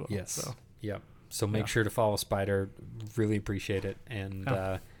everybody as well. yes, So yep. So make sure to follow Spider. Really appreciate it. And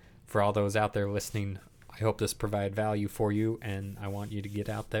for all those out there listening, I hope this provided value for you. And I want you to get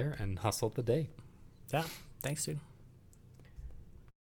out there and hustle the day. yeah, thanks, dude.